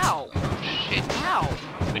hurt. Ow. Shit.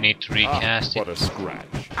 Ow. We need to recast What it. a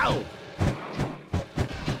scratch. Ow!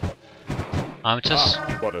 I'm just.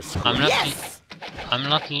 What a scratch. I'm not. Yes! I'm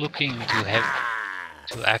not looking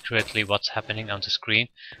too accurately what's happening on the screen.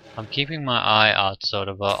 I'm keeping my eye out sort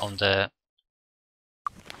of on the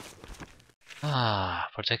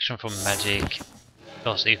protection from magic,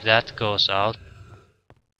 because if that goes out,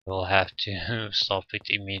 we'll have to stop it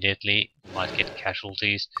immediately. Might get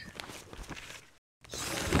casualties.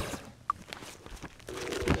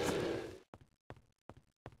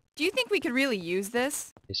 Do you think we could really use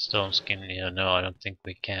this? This stone skin, no, I don't think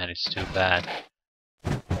we can. It's too bad.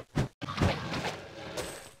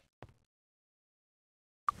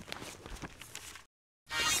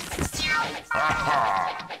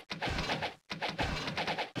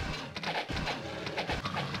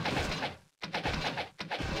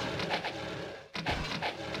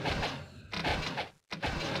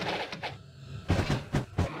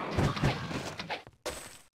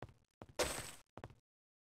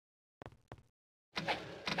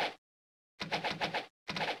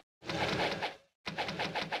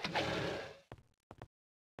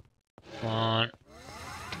 Come on.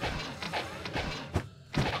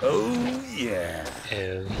 Oh, yeah.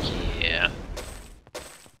 Oh yeah.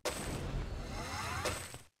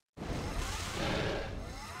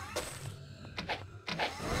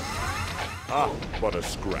 What a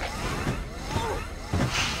scratch.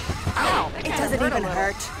 Ow. It doesn't even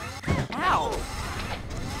hurt. Ow.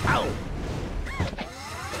 Ow!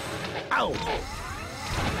 Ow!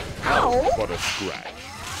 Ow! What a scratch.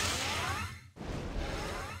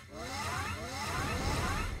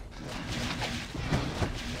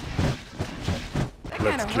 That kind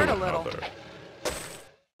Let's of kill hurt a little. another.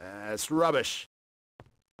 That's rubbish.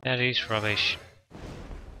 That is rubbish.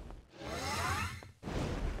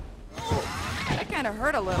 That kind kind of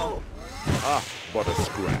hurt a little. Ah, but a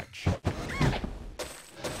scratch.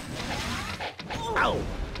 Ow!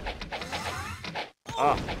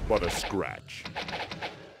 Ah, but a scratch.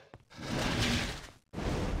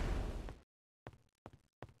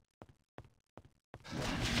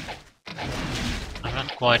 I'm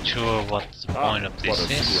not quite sure what the point of But this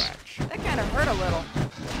a is. scratch. That kind of hurt a little.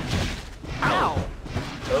 Ow!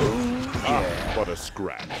 Oh, Ah, but a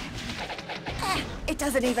scratch. It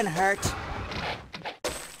doesn't even hurt.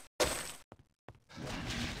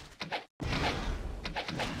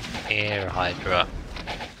 Air Hydra.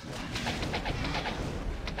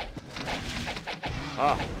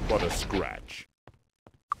 Ah, but a scratch.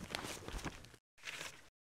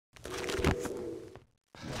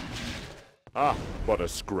 Ah, but a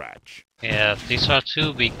scratch. Yeah, these are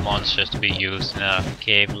two big monsters to be used in a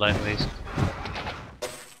cave like this.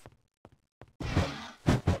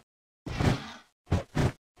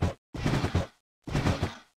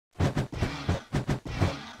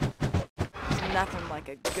 Nothing like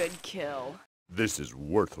a good kill. This is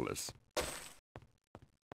worthless.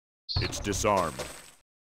 It's disarmed.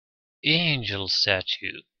 Angel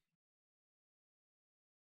statue.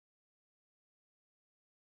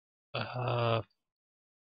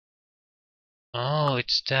 Oh,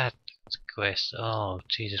 it's that quest. Oh,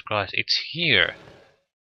 Jesus Christ, it's here.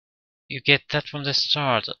 You get that from the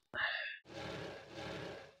start.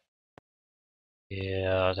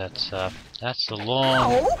 Yeah, that's a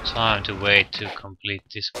long time to wait to complete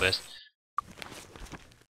this quest.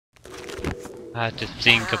 I had to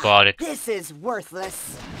think about it. This is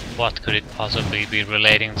worthless. What could it possibly be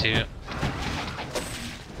relating to?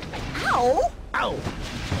 Ow! ow,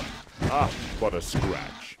 Ah, but a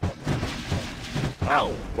scratch.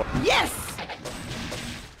 Ow, but Yes!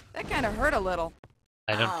 That kind of hurt a little.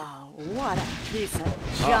 I don't. Oh, what a piece of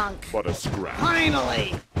ah, junk. but a scratch.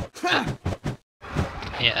 Finally!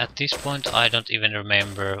 Yeah, at this point I don't even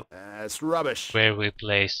remember that's rubbish. where we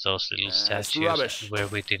placed those little That's statues, rubbish. where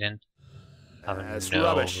we didn't. I have That's no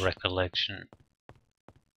rubbish. recollection.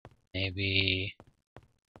 Maybe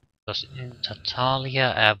it was in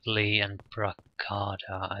Tatalia, Abli, and Prakada,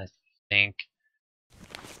 I think.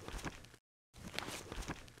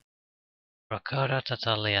 Prakada,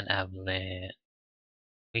 Tatalia, and Abli.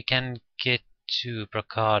 We can get to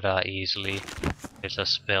Prakada easily with a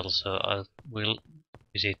spell, so I will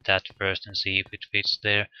visit that first and see if it fits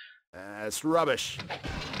there. That's rubbish.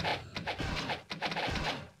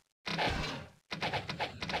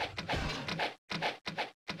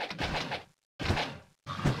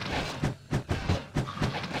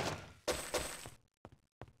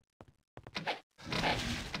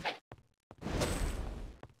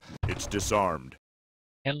 It's disarmed.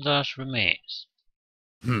 Eldar's remains.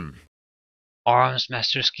 Hmm. Arms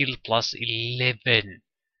Master skill plus 11.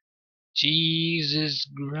 Jesus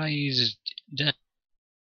Christ, that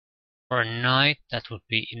for a knight that would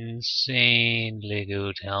be insanely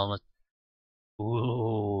good helmet.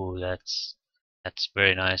 Ooh, that's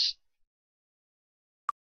very nice.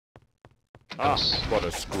 Ah, but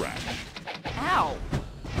a scratch. Ow!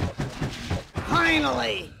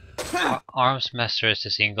 Finally! Arms Master is the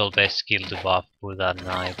single best skill to buff with a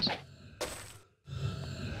knight.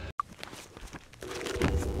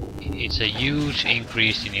 It's a huge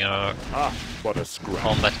increase in your Ah, but a scratch.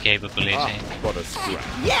 combat capability. Ah, but a scratch.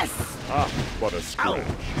 Yes! Ah, but a scratch.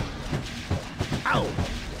 Ow,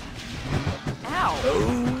 Ow!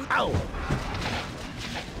 oh, ow,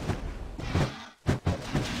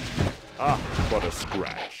 Ah, but a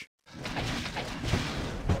scratch.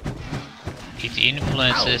 It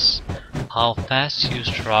influences how fast you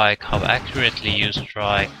strike, how accurately you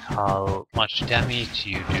strike, how much damage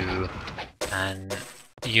you do, and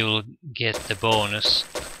you'll get the bonus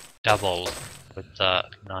double with the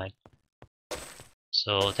knight.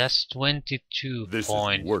 So that's 22 This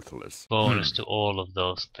point is worthless. bonus to all of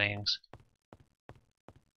those things.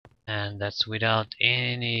 And that's without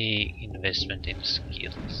any investment in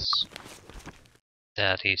skills.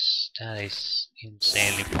 That is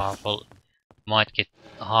insanely powerful. Might get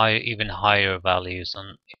even higher values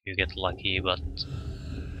on if you get lucky, but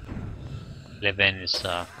 11 is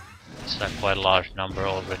a quite large number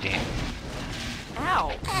already.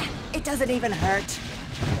 Ow! It doesn't even hurt.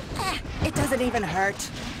 It doesn't even hurt.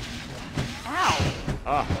 Ow!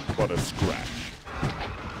 Ah, but a scratch.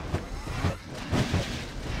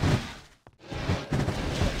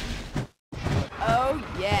 Oh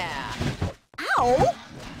yeah! Ow!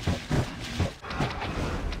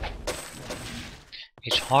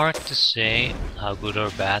 It's hard to say how good or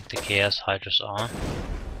bad the Chaos Hydras are,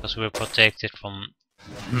 because we're protected from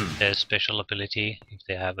their special ability, if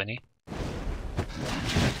they have any.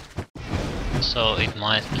 So it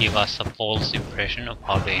might give us a false impression of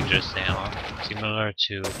how dangerous they are, similar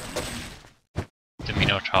to the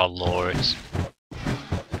Minotaur lords.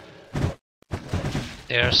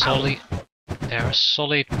 They're a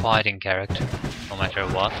solid fighting character, no matter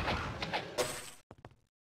what.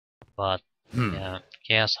 But yeah,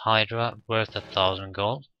 Chaos Hydra worth 1,000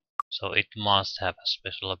 gold, so it must have a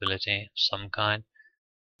special ability of some kind.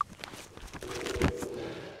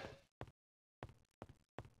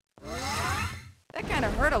 That kind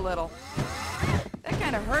of hurt a little. That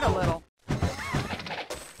kind of hurt a little.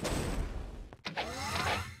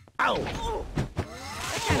 Ow!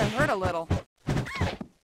 That kind of hurt a little.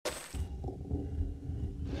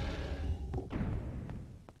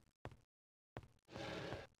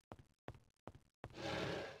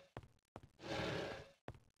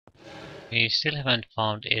 We still haven't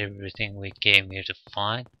found everything we came here to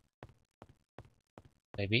find.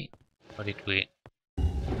 Maybe? Or did we?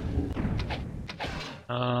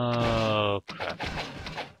 Oh crap.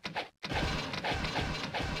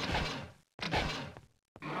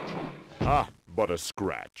 Ah, but a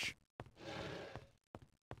scratch.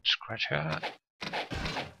 Scratcher.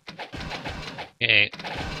 Okay,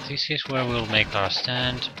 this is where we'll make our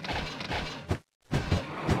stand.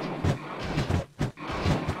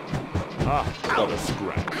 Ah, but a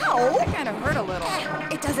scratch. Ow! That kind of hurt a little.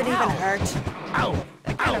 It doesn't even hurt. Ow!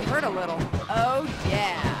 That kind of hurt a little. Oh,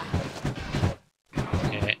 yeah.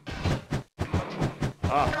 Okay.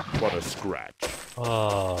 Ah, but a scratch.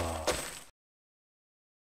 Oh.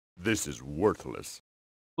 This is worthless.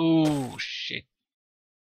 Ooh, shit.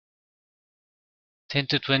 10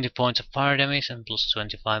 to 20 points of fire damage and plus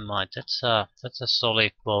 25 might. That's a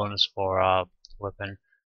solid bonus for a weapon.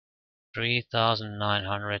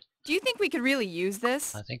 3,900. Do you think we could really use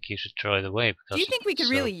this? I think you should throw it away because Do you think we could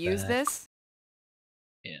it's really so use bad. this?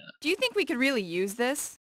 Yeah. Do you think we could really use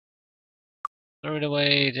this? Throw it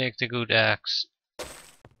away, take the good axe.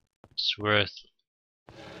 It's worth...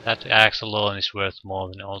 That axe alone is worth more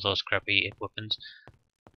than all those crappy weapons.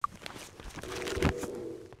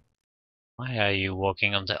 Why are you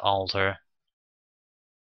walking on the altar?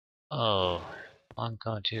 Oh, I'm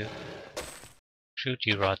going to shoot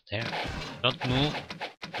you right there. Don't move.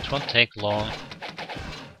 It won't take long.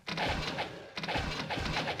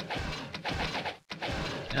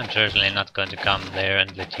 I'm certainly not going to come there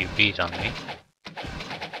and let you beat on me.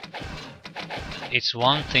 It's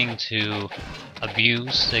one thing to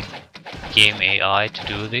abuse the game AI to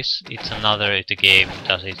do this, it's another if the game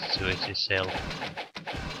does it to it itself.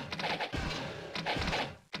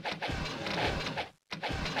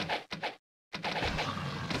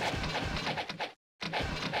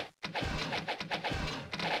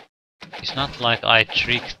 It's not like I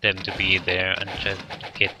tricked them to be there and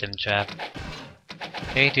get them trapped.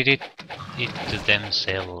 They did it to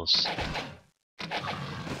themselves.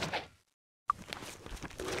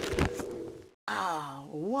 Oh,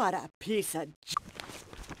 what a piece of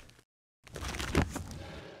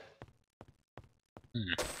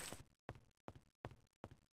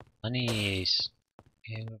Money is...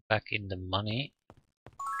 Okay, we're back in the money.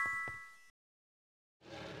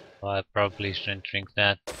 Well, I probably shouldn't drink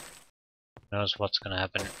that. Who knows what's gonna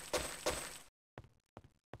happen.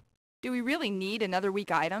 Do we really need another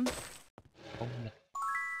weak item? Oh, no.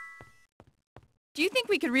 Do you think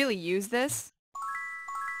we could really use this?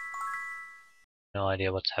 No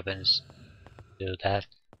idea what happens to that.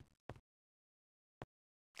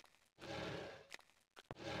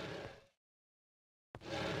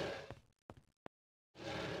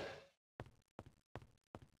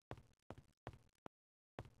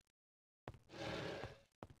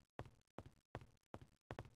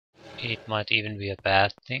 It might even be a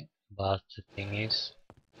bad thing, but the thing is,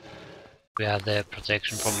 we have the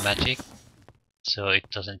protection from magic, so it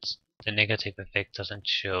doesn't, the negative effect doesn't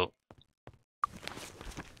show.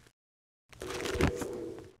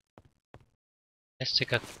 Let's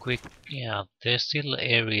take a quick, yeah, there's still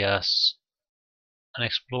areas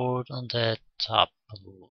unexplored on the top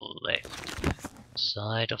left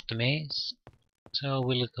side of the maze, so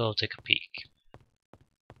we'll go take a peek.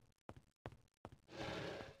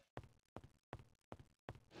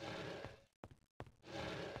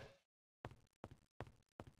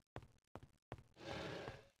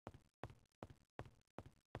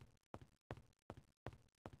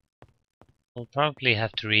 We'll probably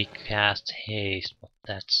have to recast haste, but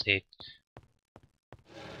that's it.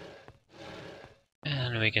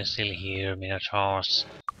 And we can still hear minotaurs.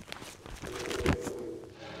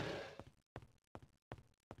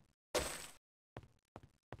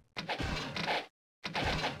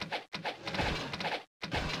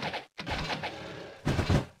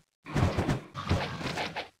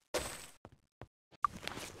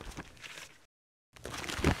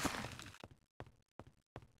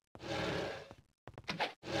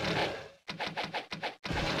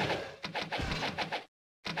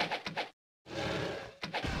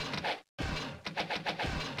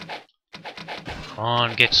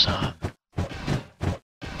 on, get some.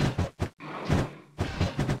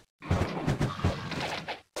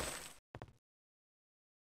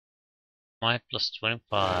 Might plus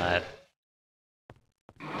 25.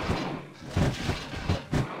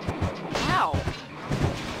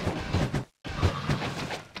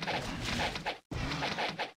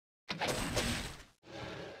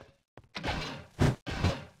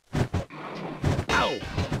 Ow!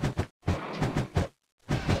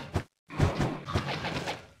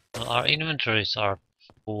 Well, our inventories are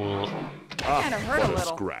full. Kinda hurt a what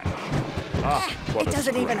little. scratch. What It a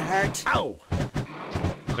doesn't even scratch. hurt. Ow!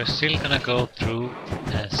 We're still gonna go through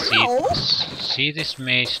and Ow! see this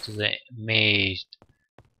maze to the maze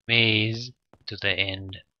to the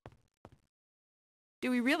end. Do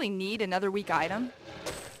we really need another weak item?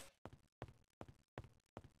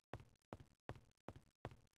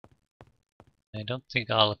 I don't think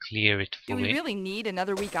I'll clear it Do we fully. really need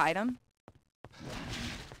another weak item?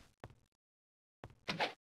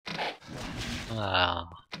 Ah.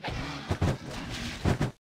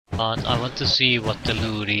 But I want to see what the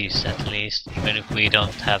loot is at least, even if we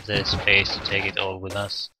don't have the space to take it all with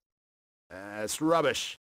us. That's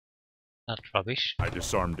rubbish. Not rubbish. I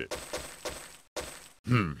disarmed it.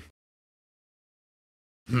 Hmm.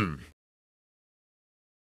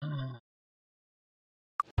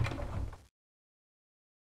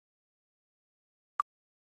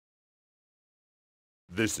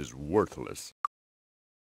 This is worthless.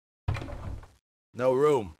 No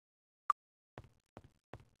room.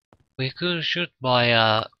 We should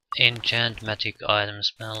buy enchant magic item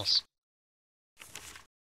spells.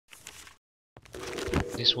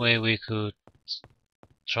 This way we could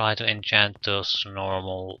try to enchant those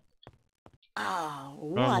normal Oh,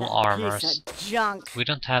 what Normal a armors. piece of junk. We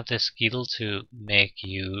don't have the skill to make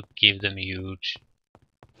you give them huge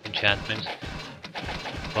enchantments,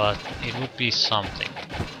 but it would be something.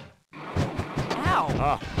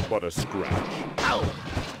 Ow! What a scratch.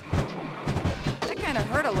 That kinda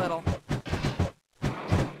hurt a little.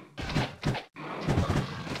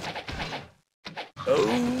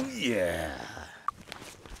 Oh, yeah.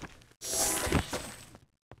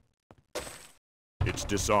 It's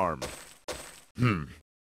disarmed.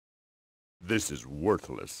 This is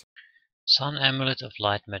worthless. Sun Amulet of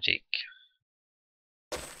Light Magic.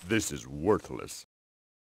 This is worthless.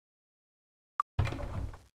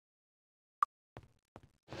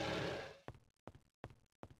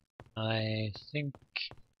 I think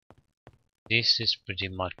this is pretty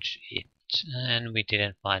much it, and we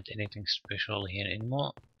didn't find anything special here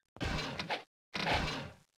anymore.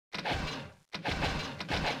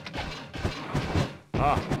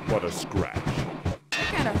 What a scratch.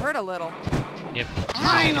 That kinda hurt a little. Yep.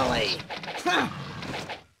 Finally!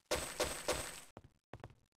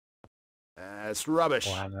 That's rubbish.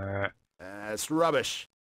 Warhammer. That's rubbish.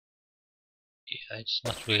 Yeah, it's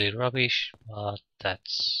not really rubbish, but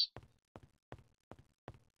that's...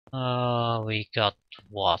 we got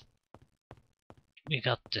what? We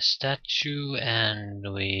got the statue and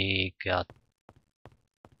we got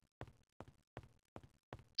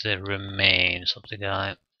the remains of the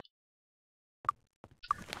guy.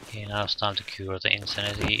 Okay, now it's time to cure the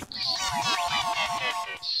insanity.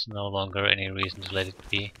 It's no longer any reason to let it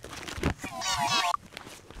be.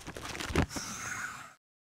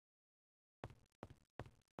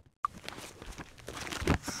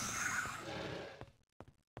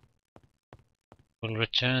 We'll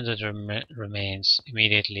return to the remains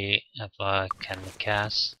immediately if I can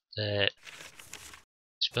cast the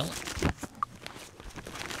spell.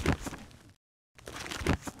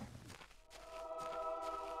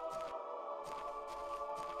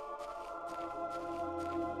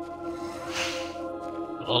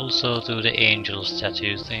 Also do the angel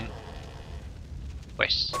statue thing.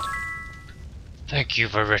 Quest. Thank you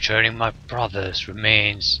for returning my brother's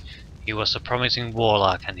remains. He was a promising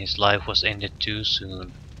warlock and his life was ended too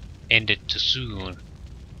soon.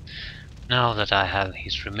 Now that I have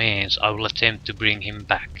his remains, I will attempt to bring him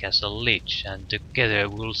back as a lich, and together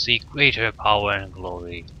we will seek greater power and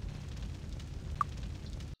glory.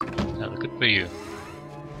 Well, good for you.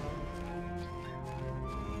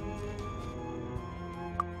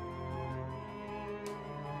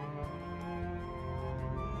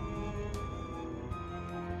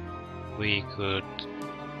 We could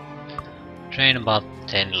train about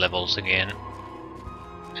 10 levels again.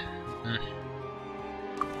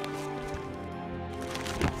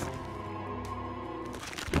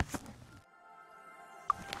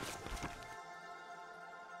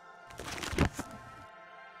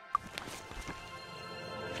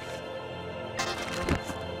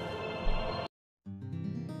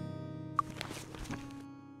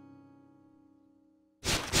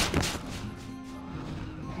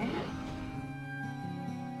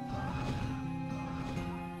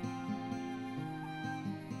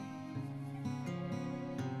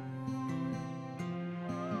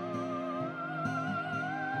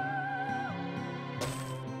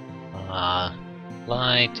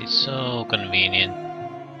 Light is so convenient.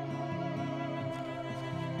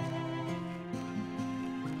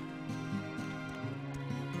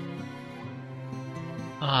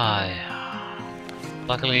 Ah, yeah.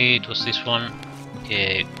 Luckily it was this one.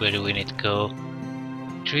 Okay, where do we need to go?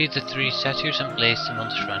 Retrieve the 3 statues and place them on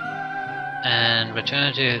the shrine. And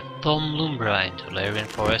return to Thom Lumbra in Tolarian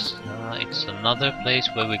Forest. It's another place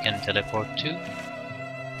where we can teleport to.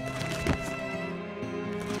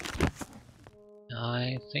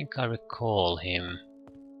 I think I recall him.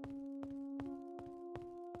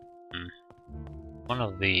 One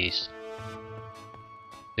of these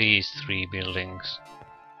 3 buildings.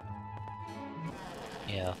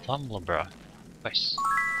 Yeah, Thom Lumbra. Nice.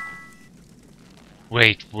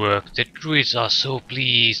 Great work, the druids are so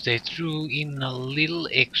pleased. They threw in a little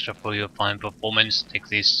extra for your fine performance. Take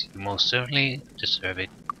this, you most certainly deserve it.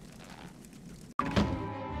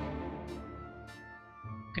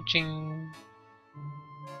 Ka-ching!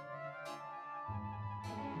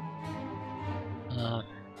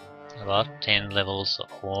 About 10 levels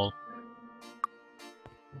all.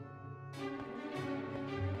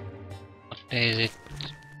 What day is it?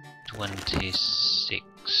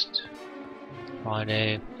 26th.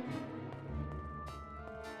 Friday.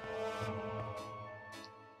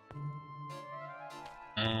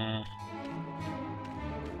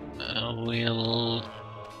 We'll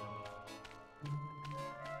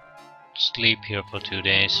sleep here for 2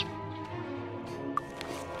 days.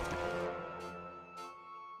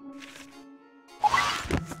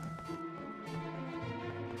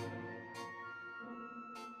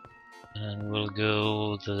 And we'll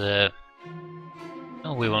go to the...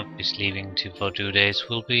 No, we won't be sleeping for 2 days.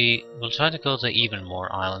 We'll try to go to even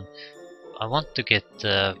more island. I want to get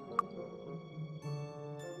the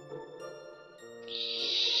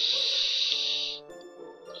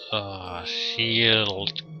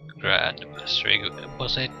shield grand mastery.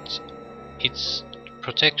 Was it? It's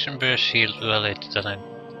protection bear shield. Well, it's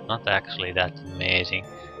not actually that amazing.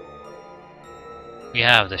 We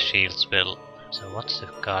have the shield spell, so what's the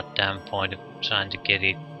goddamn point of trying to get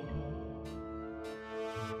it?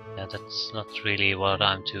 Yeah, that's not really what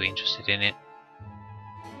I'm too interested in it.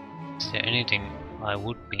 Is there anything I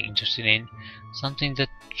would be interested in? Something that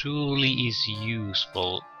truly is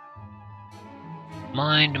useful.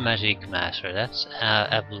 Mind Magic Master, that's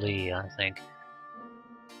Abilene, I think.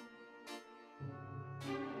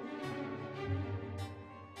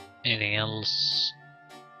 Anything else?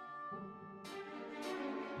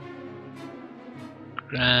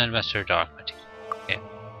 Grandmaster Dark Magic. Okay.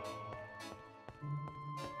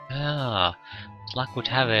 Ah, as luck would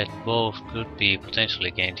have it, both could be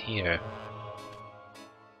potentially gained here.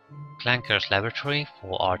 Clanker's Laboratory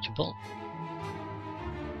for Archibald.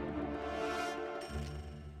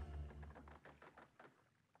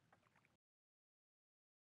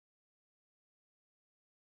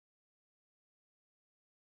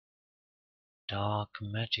 Dark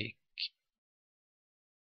Magic.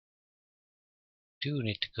 Do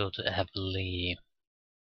need to go to Abilene.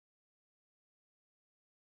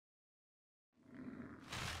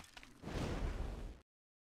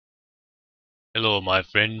 Hello, my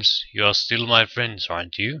friends. You are still my friends,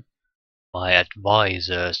 aren't you? My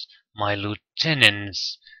advisors, my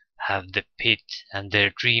lieutenants, have the pit and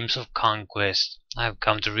their dreams of conquest. I have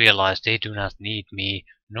come to realize they do not need me,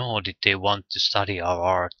 nor did they want to study our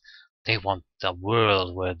art. They want a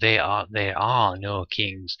world where there are no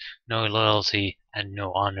kings, no loyalty, and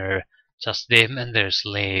no honor. Just them and their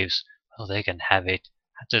slaves. Well, they can have it.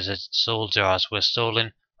 After the soldiers were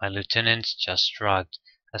stolen, my lieutenants just shrugged,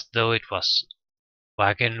 as though it was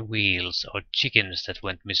wagon wheels or chickens that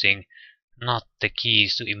went missing, not the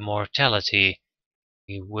keys to immortality.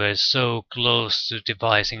 We were so close to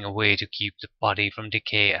devising a way to keep the body from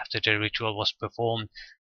decay after the ritual was performed.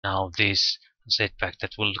 Now this, a setback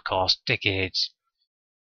that will cost decades.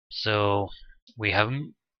 So we have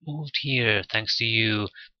moved here, thanks to you,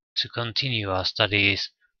 to continue our studies.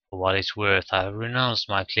 For what it's worth, I have renounced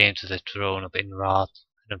my claim to the throne of Inrath.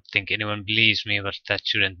 I don't think anyone believes me, but that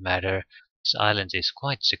shouldn't matter. This island is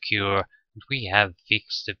quite secure, and we have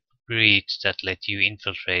fixed the breach that let you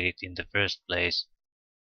infiltrate it in the first place.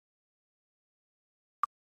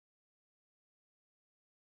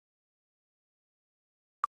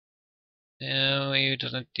 No, you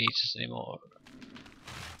doesn't teach us anymore.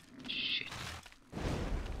 Shit.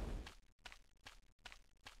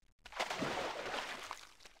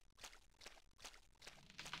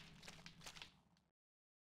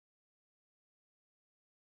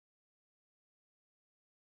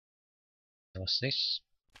 What's this?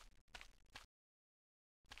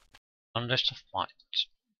 Unrest of mind.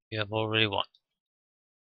 You have already won.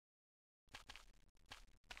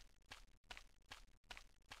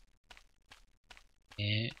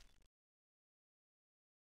 Yeah.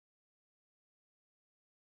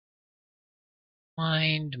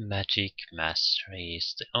 Mind Magic Mastery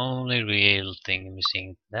is the only real thing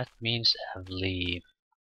missing. That means heavily.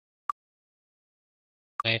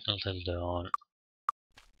 Wait until dawn.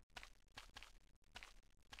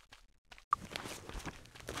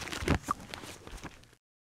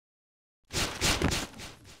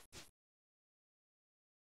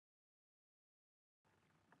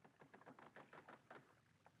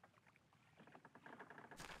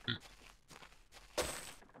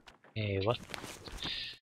 Okay, what?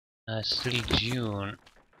 Still June.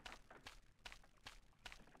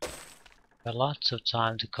 Got lots of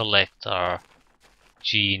time to collect our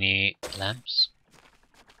genie lamps.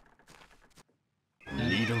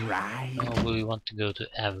 Need a ride? Now we want to go to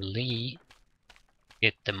Avlee,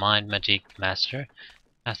 get the Mind Magic Master.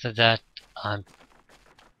 After that, I'm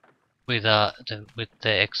with the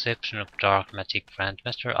exception of Dark Magic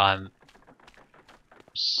Grandmaster, I'm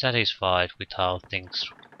satisfied with how things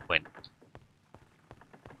went.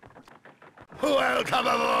 Welcome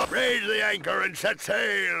aboard! Raise the anchor and set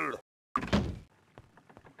sail!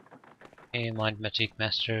 Hey, Mind Magic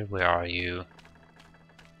Master, where are you?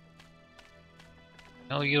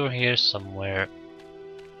 Oh, you're here somewhere.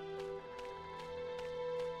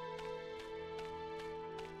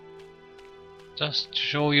 Just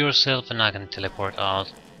show yourself and I can teleport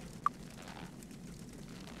out.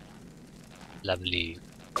 Lovely.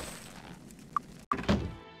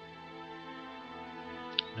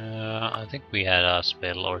 I think we had a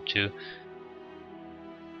spell or two.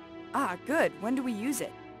 Ah, good. When do we use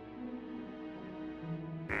it?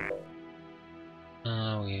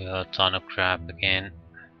 We got a ton of crap again.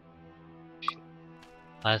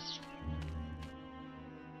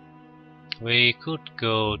 We could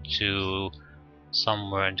go to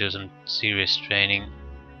somewhere and do some serious training.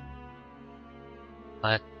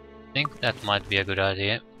 I think that might be a good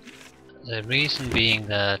idea. The reason being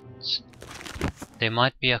that there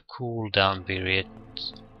might be a cooldown period,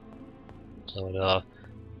 sort of,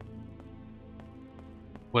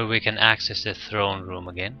 where we can access the throne room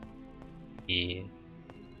again. Yeah.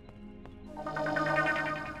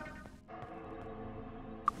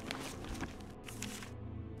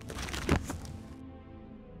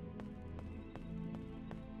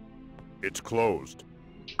 It's closed.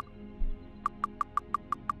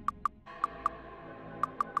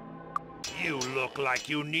 You look like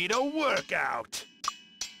you need a workout.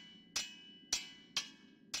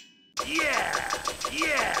 Yeah!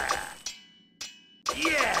 Yeah!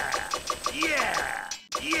 Yeah! Yeah!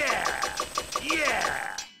 Yeah!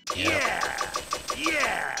 Yeah! Yeah!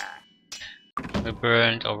 Yeah! We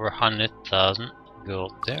burned over 100,000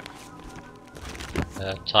 gold there.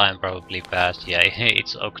 Time probably passed, yeah,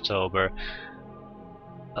 it's October.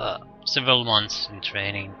 Several months in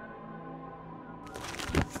training.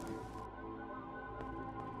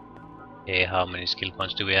 Okay, how many skill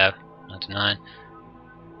points do we have? 99,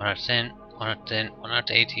 110, 110,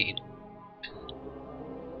 118.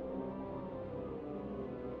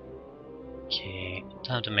 Okay,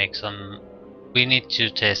 time to make some... We need to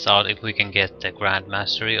test out if we can get the Grand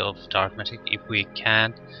Mastery of Dark Magic. If we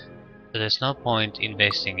can't, so there's no point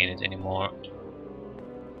investing in it anymore.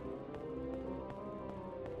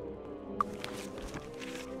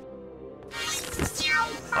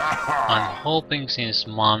 I'm hoping, since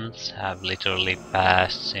months have literally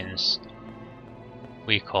passed since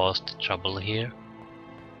we caused trouble here,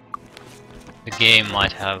 the game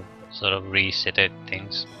might have sort of resetted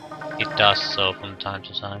things. It does so from time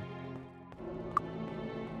to time.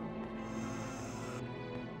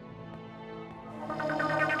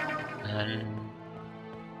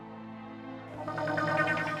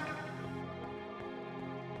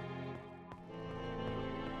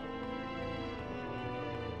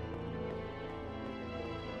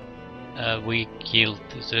 And we killed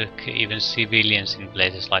even civilians in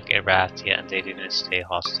places like Erathia, and they didn't stay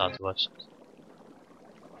hostile to us.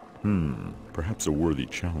 Perhaps a worthy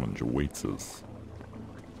challenge awaits us.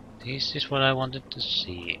 This is what I wanted to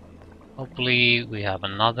see. Hopefully we have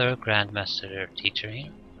another Grandmaster teacher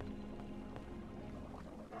here.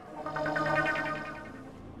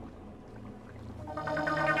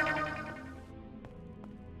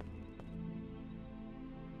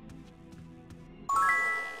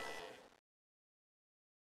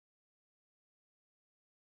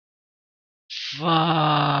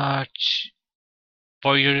 Fudge!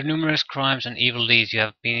 For your numerous crimes and evil deeds, you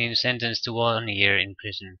have been sentenced to 1 year in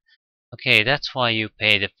prison. Okay, that's why you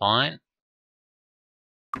pay the fine.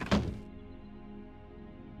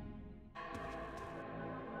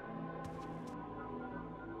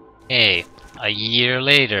 Hey, a year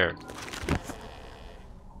later.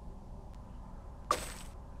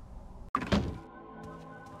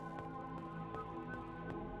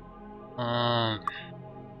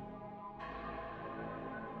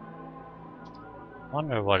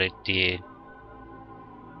 Wonder what it did.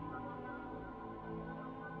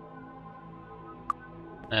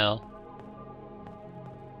 Well,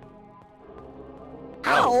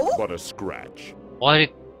 Oh, but a scratch. why did...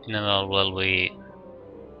 No, well, we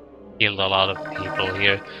killed a lot of people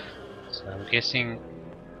here. So I'm guessing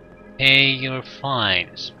pay your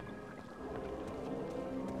fines.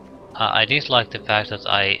 I dislike the fact that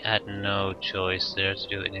I had no choice there to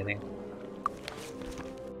do anything.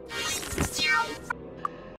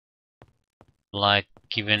 Like,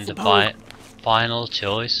 given the final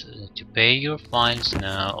choice to pay your fines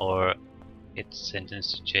now or get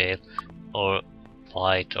sentenced to jail or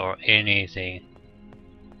fight or anything.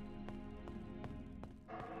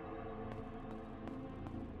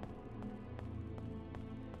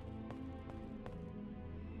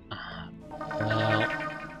 Well,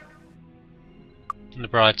 on the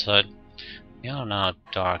bright side, we are now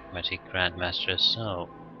Dark Magic Grandmasters, so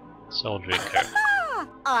Soul Drinker.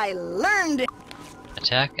 I learned it.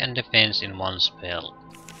 Attack and defense in one spell.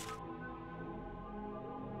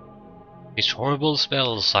 This horrible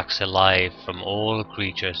spell sucks the life from all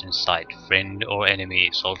creatures in sight, friend or enemy.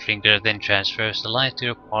 Soul Drinker then transfers the life to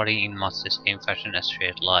your party in much the same fashion as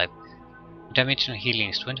shared life. Damage and healing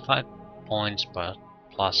is 25 points per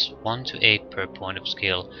plus 1 to 8 per point of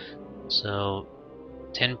skill. So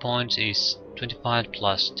 10 points is 25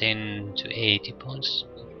 plus 10 to 80 points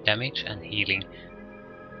of damage and healing.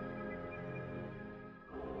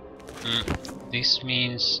 This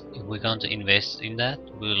means if we're going to invest in that,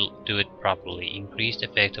 we'll do it properly. Increased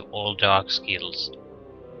effect of all dark skills.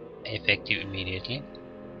 Effective immediately.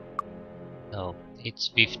 So it's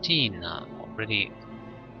 15 now already.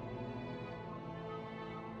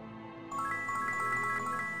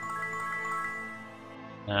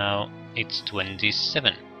 Now it's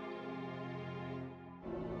 27.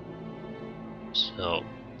 So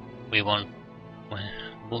we want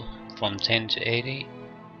from 10 to 80.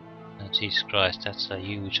 Oh, Jesus Christ, that's a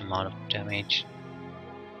huge amount of damage.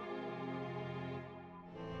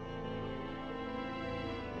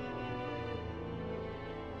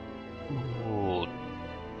 Ooh.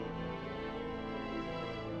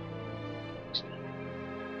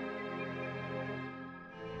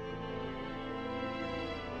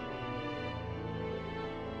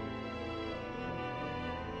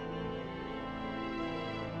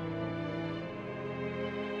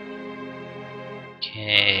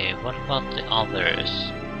 Okay, what about the others?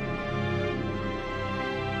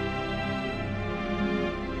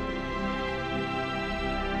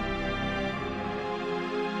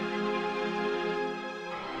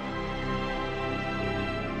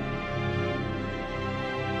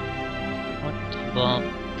 What about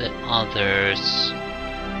the others?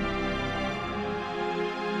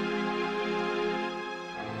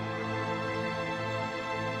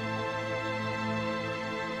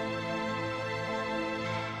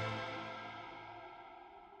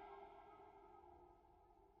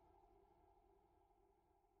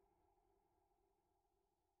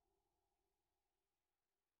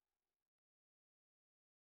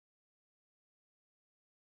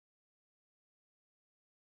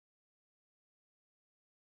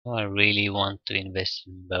 Do I really want to invest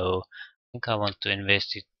in bow? I think I want to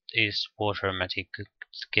invest it is water magic to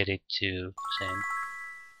get it to same.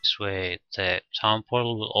 This way the charm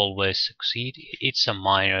portal will always succeed. It's a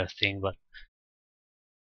minor thing, but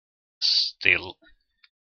still.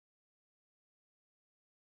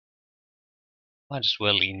 Might as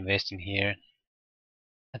well invest in here.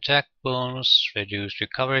 Attack bonus, reduced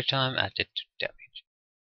recovery time added to damage.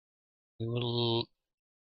 We will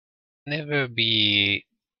never be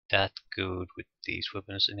that good with these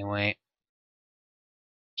weapons anyway.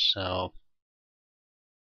 So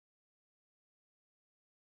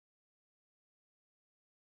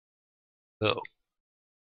bow.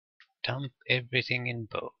 Dump everything in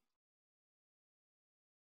bow.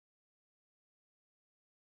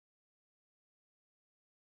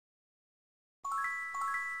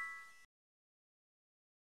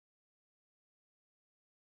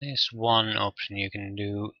 There's one option you can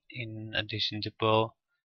do in addition to bow.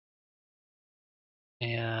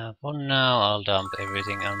 Yeah, for now I'll dump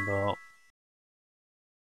everything on bow.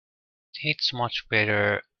 It hits much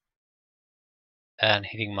better, and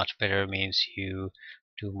hitting much better means you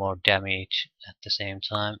do more damage at the same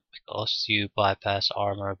time because you bypass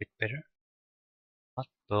armor a bit better. What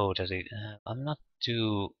bow does it have? I'm not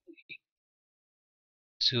too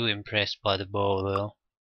impressed by the bow though.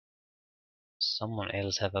 Someone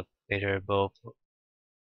else have a better bow.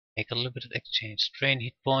 Make a little bit of exchange. Strain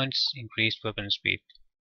hit points, increased weapon speed.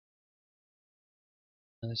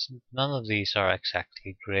 None of these are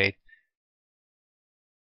exactly great.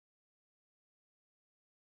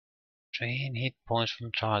 Drain hit points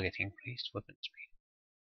from target. Increased weapon speed.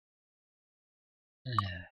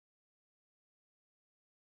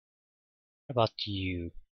 What about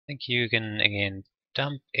you? I think you can again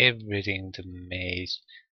dump everything to maze.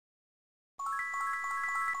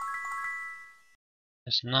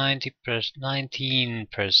 There's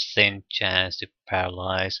 19% chance to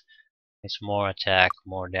paralyze. It's more attack,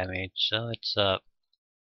 more damage, so it's a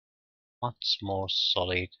much more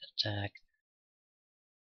solid attack.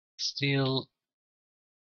 Still,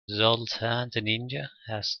 Zoltan the ninja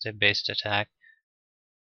has the best attack.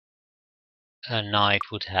 A knight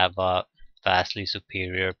would have a vastly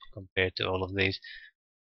superior compared to all of these.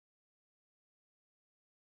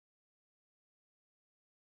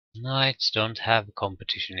 Knights don't have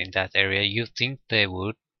competition in that area. You think they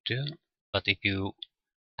would do, but if you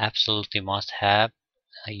absolutely must have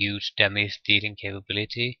a huge damage dealing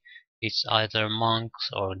capability, it's either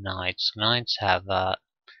monks or knights. Knights have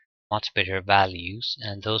much better values,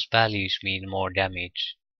 and those values mean more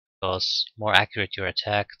damage. Because more accurate your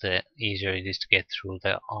attack, the easier it is to get through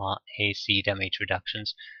the AC damage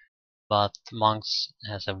reductions. But monks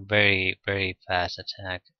has a very, very fast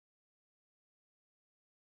attack.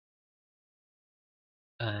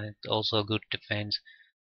 And also good defense.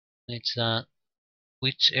 It's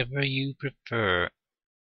whichever you prefer.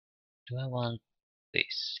 Do I want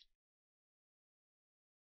this?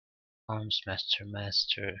 Arms master.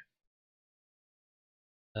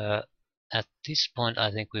 At this point I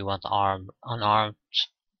think we want unarmed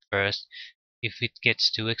first. If it gets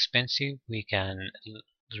too expensive we can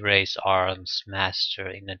raise arms master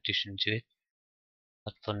in addition to it.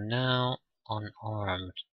 But for now,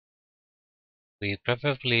 unarmed. We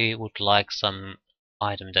preferably would like some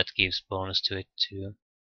item that gives bonus to it too.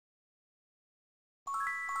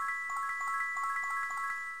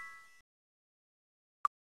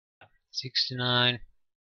 $69.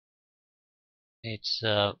 It's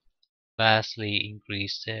vastly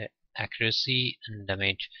increased accuracy and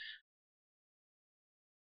damage.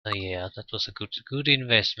 So yeah, that was a good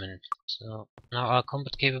investment. So now our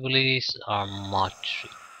combat capabilities are much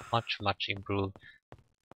improved.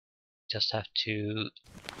 Just have to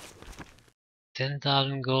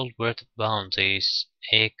 10,000 gold worth of bounties.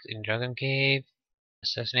 Egg in Dragon Cave.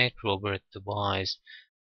 Assassinate Robert the Wise.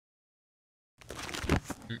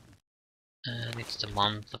 And it's the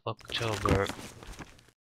month of October.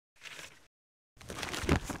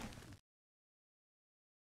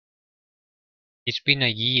 It's been a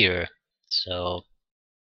year, so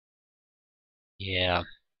yeah,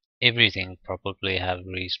 everything probably have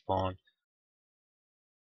respawned.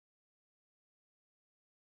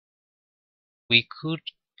 We could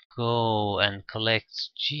go and collect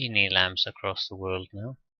genie lamps across the world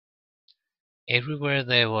now. Everywhere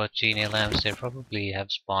there were genie lamps, they probably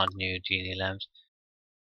have spawned new genie lamps.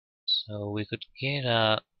 So we could get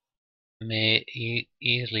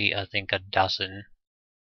easily, I think, a dozen.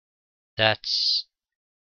 That's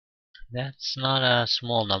not a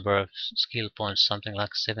small number of skill points. Something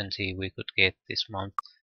like 70 we could get this month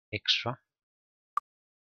extra.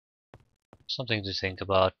 Something to think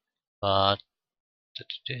about. But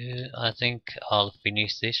I think I'll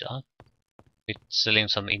finish this up with selling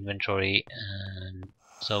some inventory, and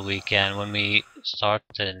so we can, when we start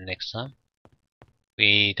the next time,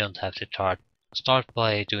 we don't have to start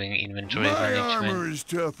by doing inventory management. armor is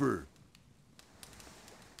tougher.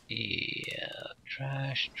 Yeah,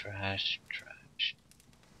 trash.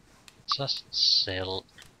 Just sell.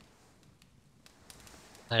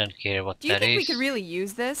 I don't care what Do you that think is. we could really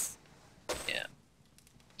use this? Yeah,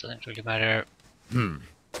 doesn't really matter.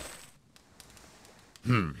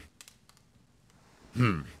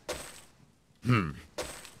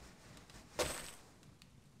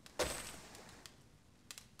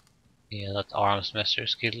 Yeah, that arms master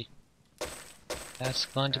skill. That's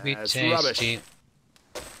going to be That's tasty. rubbish.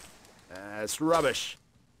 That's rubbish.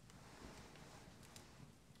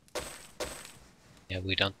 Yeah,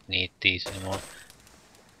 we don't need these anymore.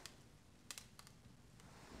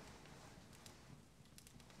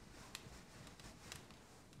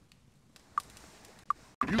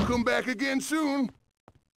 You come back again soon.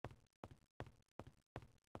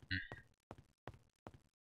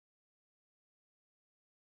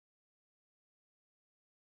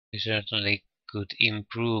 We certainly could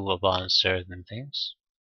improve upon certain things.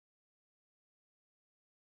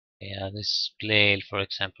 Yeah, this blade, for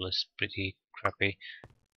example, is pretty crappy.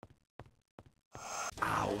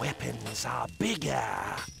 Our weapons are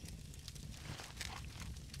bigger.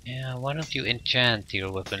 Yeah, why don't you enchant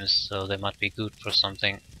your weapons so they might be good for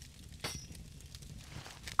something?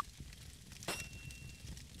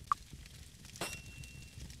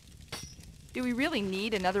 Do we really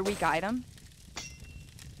need another weak item?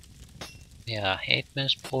 Yeah, 8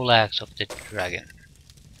 man's poleaxe of the dragon.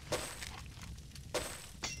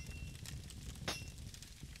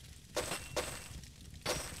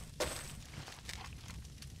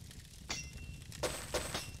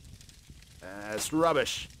 That's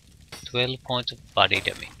rubbish. 12 points of body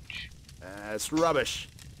damage. That's rubbish.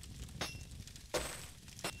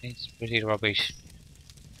 It's pretty rubbish.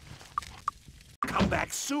 Come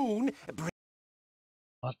back soon.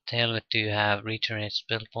 What the hell do you have? Return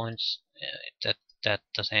spell points? That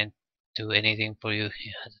doesn't do anything for you.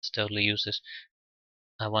 Yeah, that's totally useless.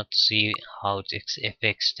 I want to see how it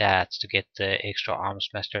affects stats to get the extra arms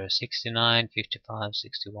master. 69, 55,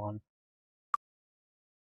 61.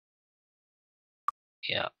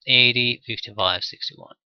 Yeah, 80, 55,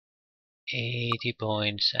 61. 80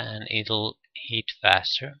 points and it'll hit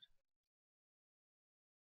faster.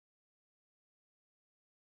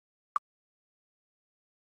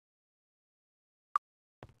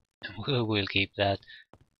 We'll keep that.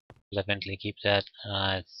 Definitely keep that.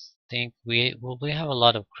 I think we have a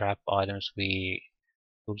lot of crap items we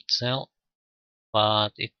could sell,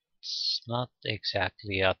 but it's not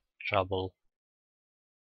exactly a trouble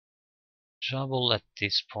at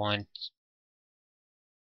this point.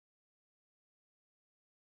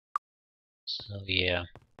 So yeah,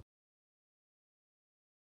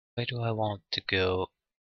 where do I want to go?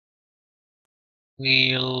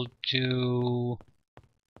 We'll do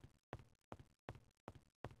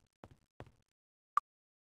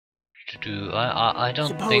I don't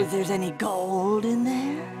Suppose think there's any gold in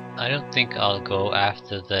there? I don't think I'll go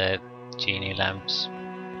after the genie lamps.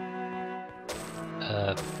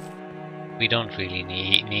 We don't really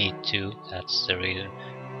need to. That's the reason.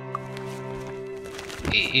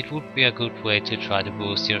 It would be a good way to try to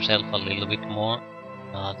boost yourself a little bit more,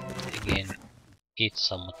 but again, it's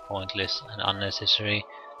somewhat pointless and unnecessary.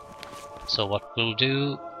 So what we'll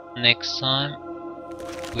do next time,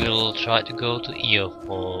 we'll try to go to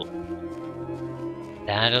Eofall,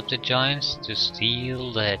 land of the giants, to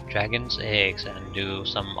steal the dragon's eggs and do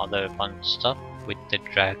some other fun stuff with the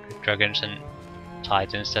dragons and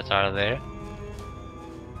titans that are there.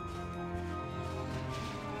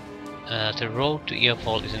 The road to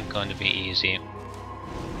Eofall isn't going to be easy,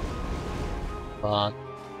 but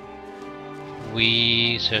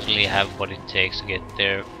we certainly have what it takes to get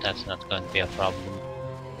there. That's not going to be a problem.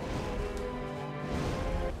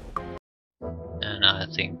 And I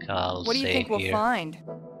think I'll What do you save think we'll here. find?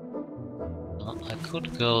 Well, I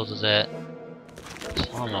could go to the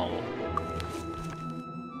tunnel.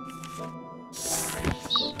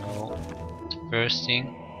 So, the first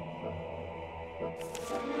thing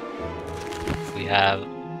we have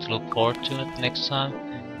to look forward to it next time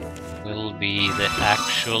will be the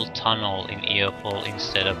actual tunnel in Eofall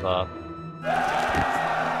instead of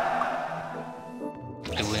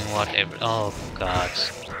doing whatever. Oh god.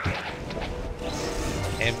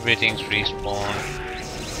 Everything's respawned.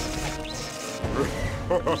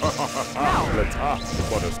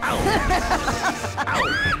 What a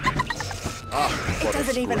It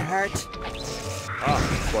doesn't even hurt.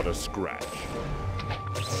 what a scratch.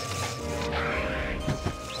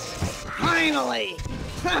 Finally!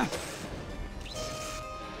 Huh.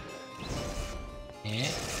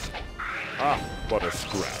 Yeah. What a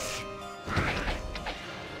scratch.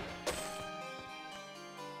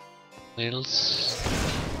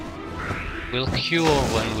 We'll cure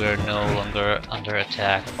when we're no longer under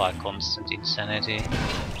attack by constant insanity.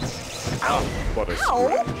 What a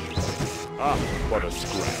scratch. What a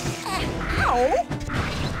scratch. Ow!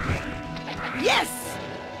 Yes!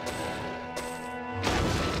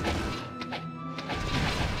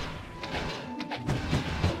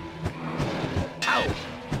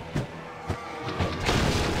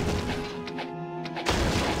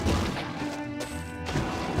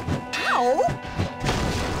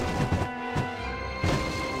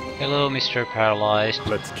 Hello, Mr. Paralyzed.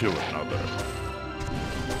 Let's kill another.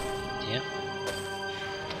 Yeah.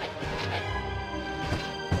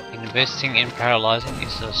 Investing in paralyzing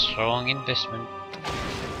is a strong investment,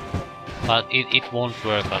 but it won't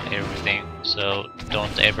work on everything, so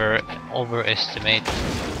don't ever overestimate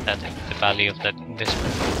the value of that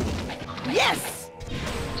investment. Yes!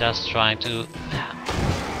 Just trying to...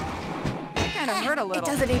 Kind of hurt a It little.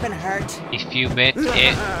 doesn't even hurt. If you bet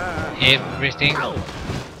everything...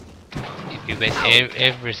 If you bet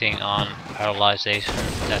everything on paralyzation,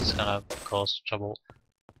 that's gonna cause trouble.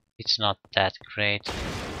 It's not that great.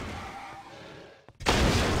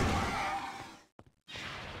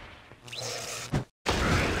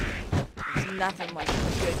 Nothing like a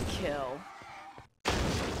good kill.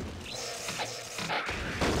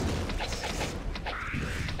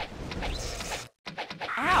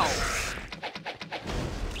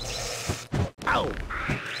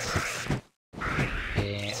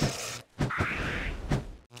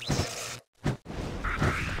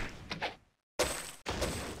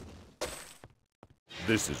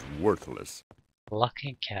 This is worthless.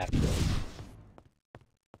 Lucky cap.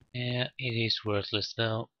 Yeah, it is worthless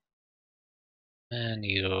though. And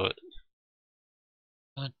you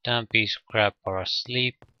goddamn piece of crap are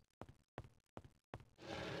asleep.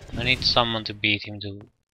 I need someone to beat him to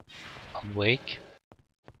awake.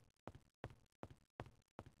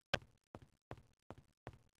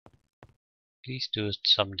 Please do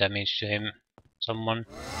some damage to him. Someone.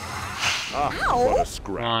 Ah, what a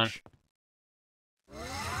scratch.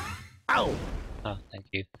 Ow! Oh, thank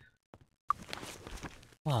you.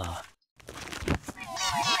 Ah.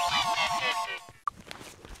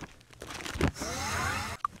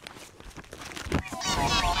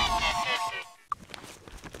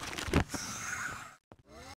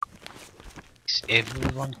 Is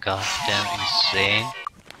everyone goddamn insane? I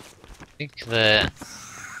think the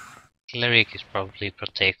cleric is probably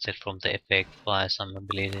protected from the effect by some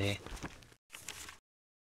ability.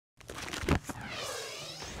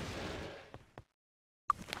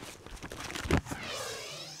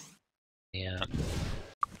 Yeah.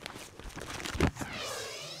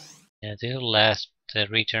 Yeah, the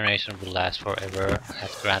regeneration will last forever at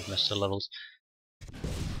Grandmaster levels.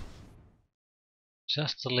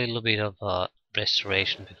 Just a little bit of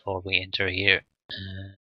restoration before we enter here.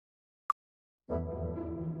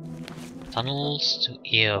 Tunnels to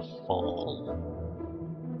Airfall.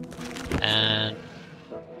 And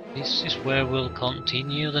this is where we'll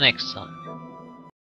continue the next time.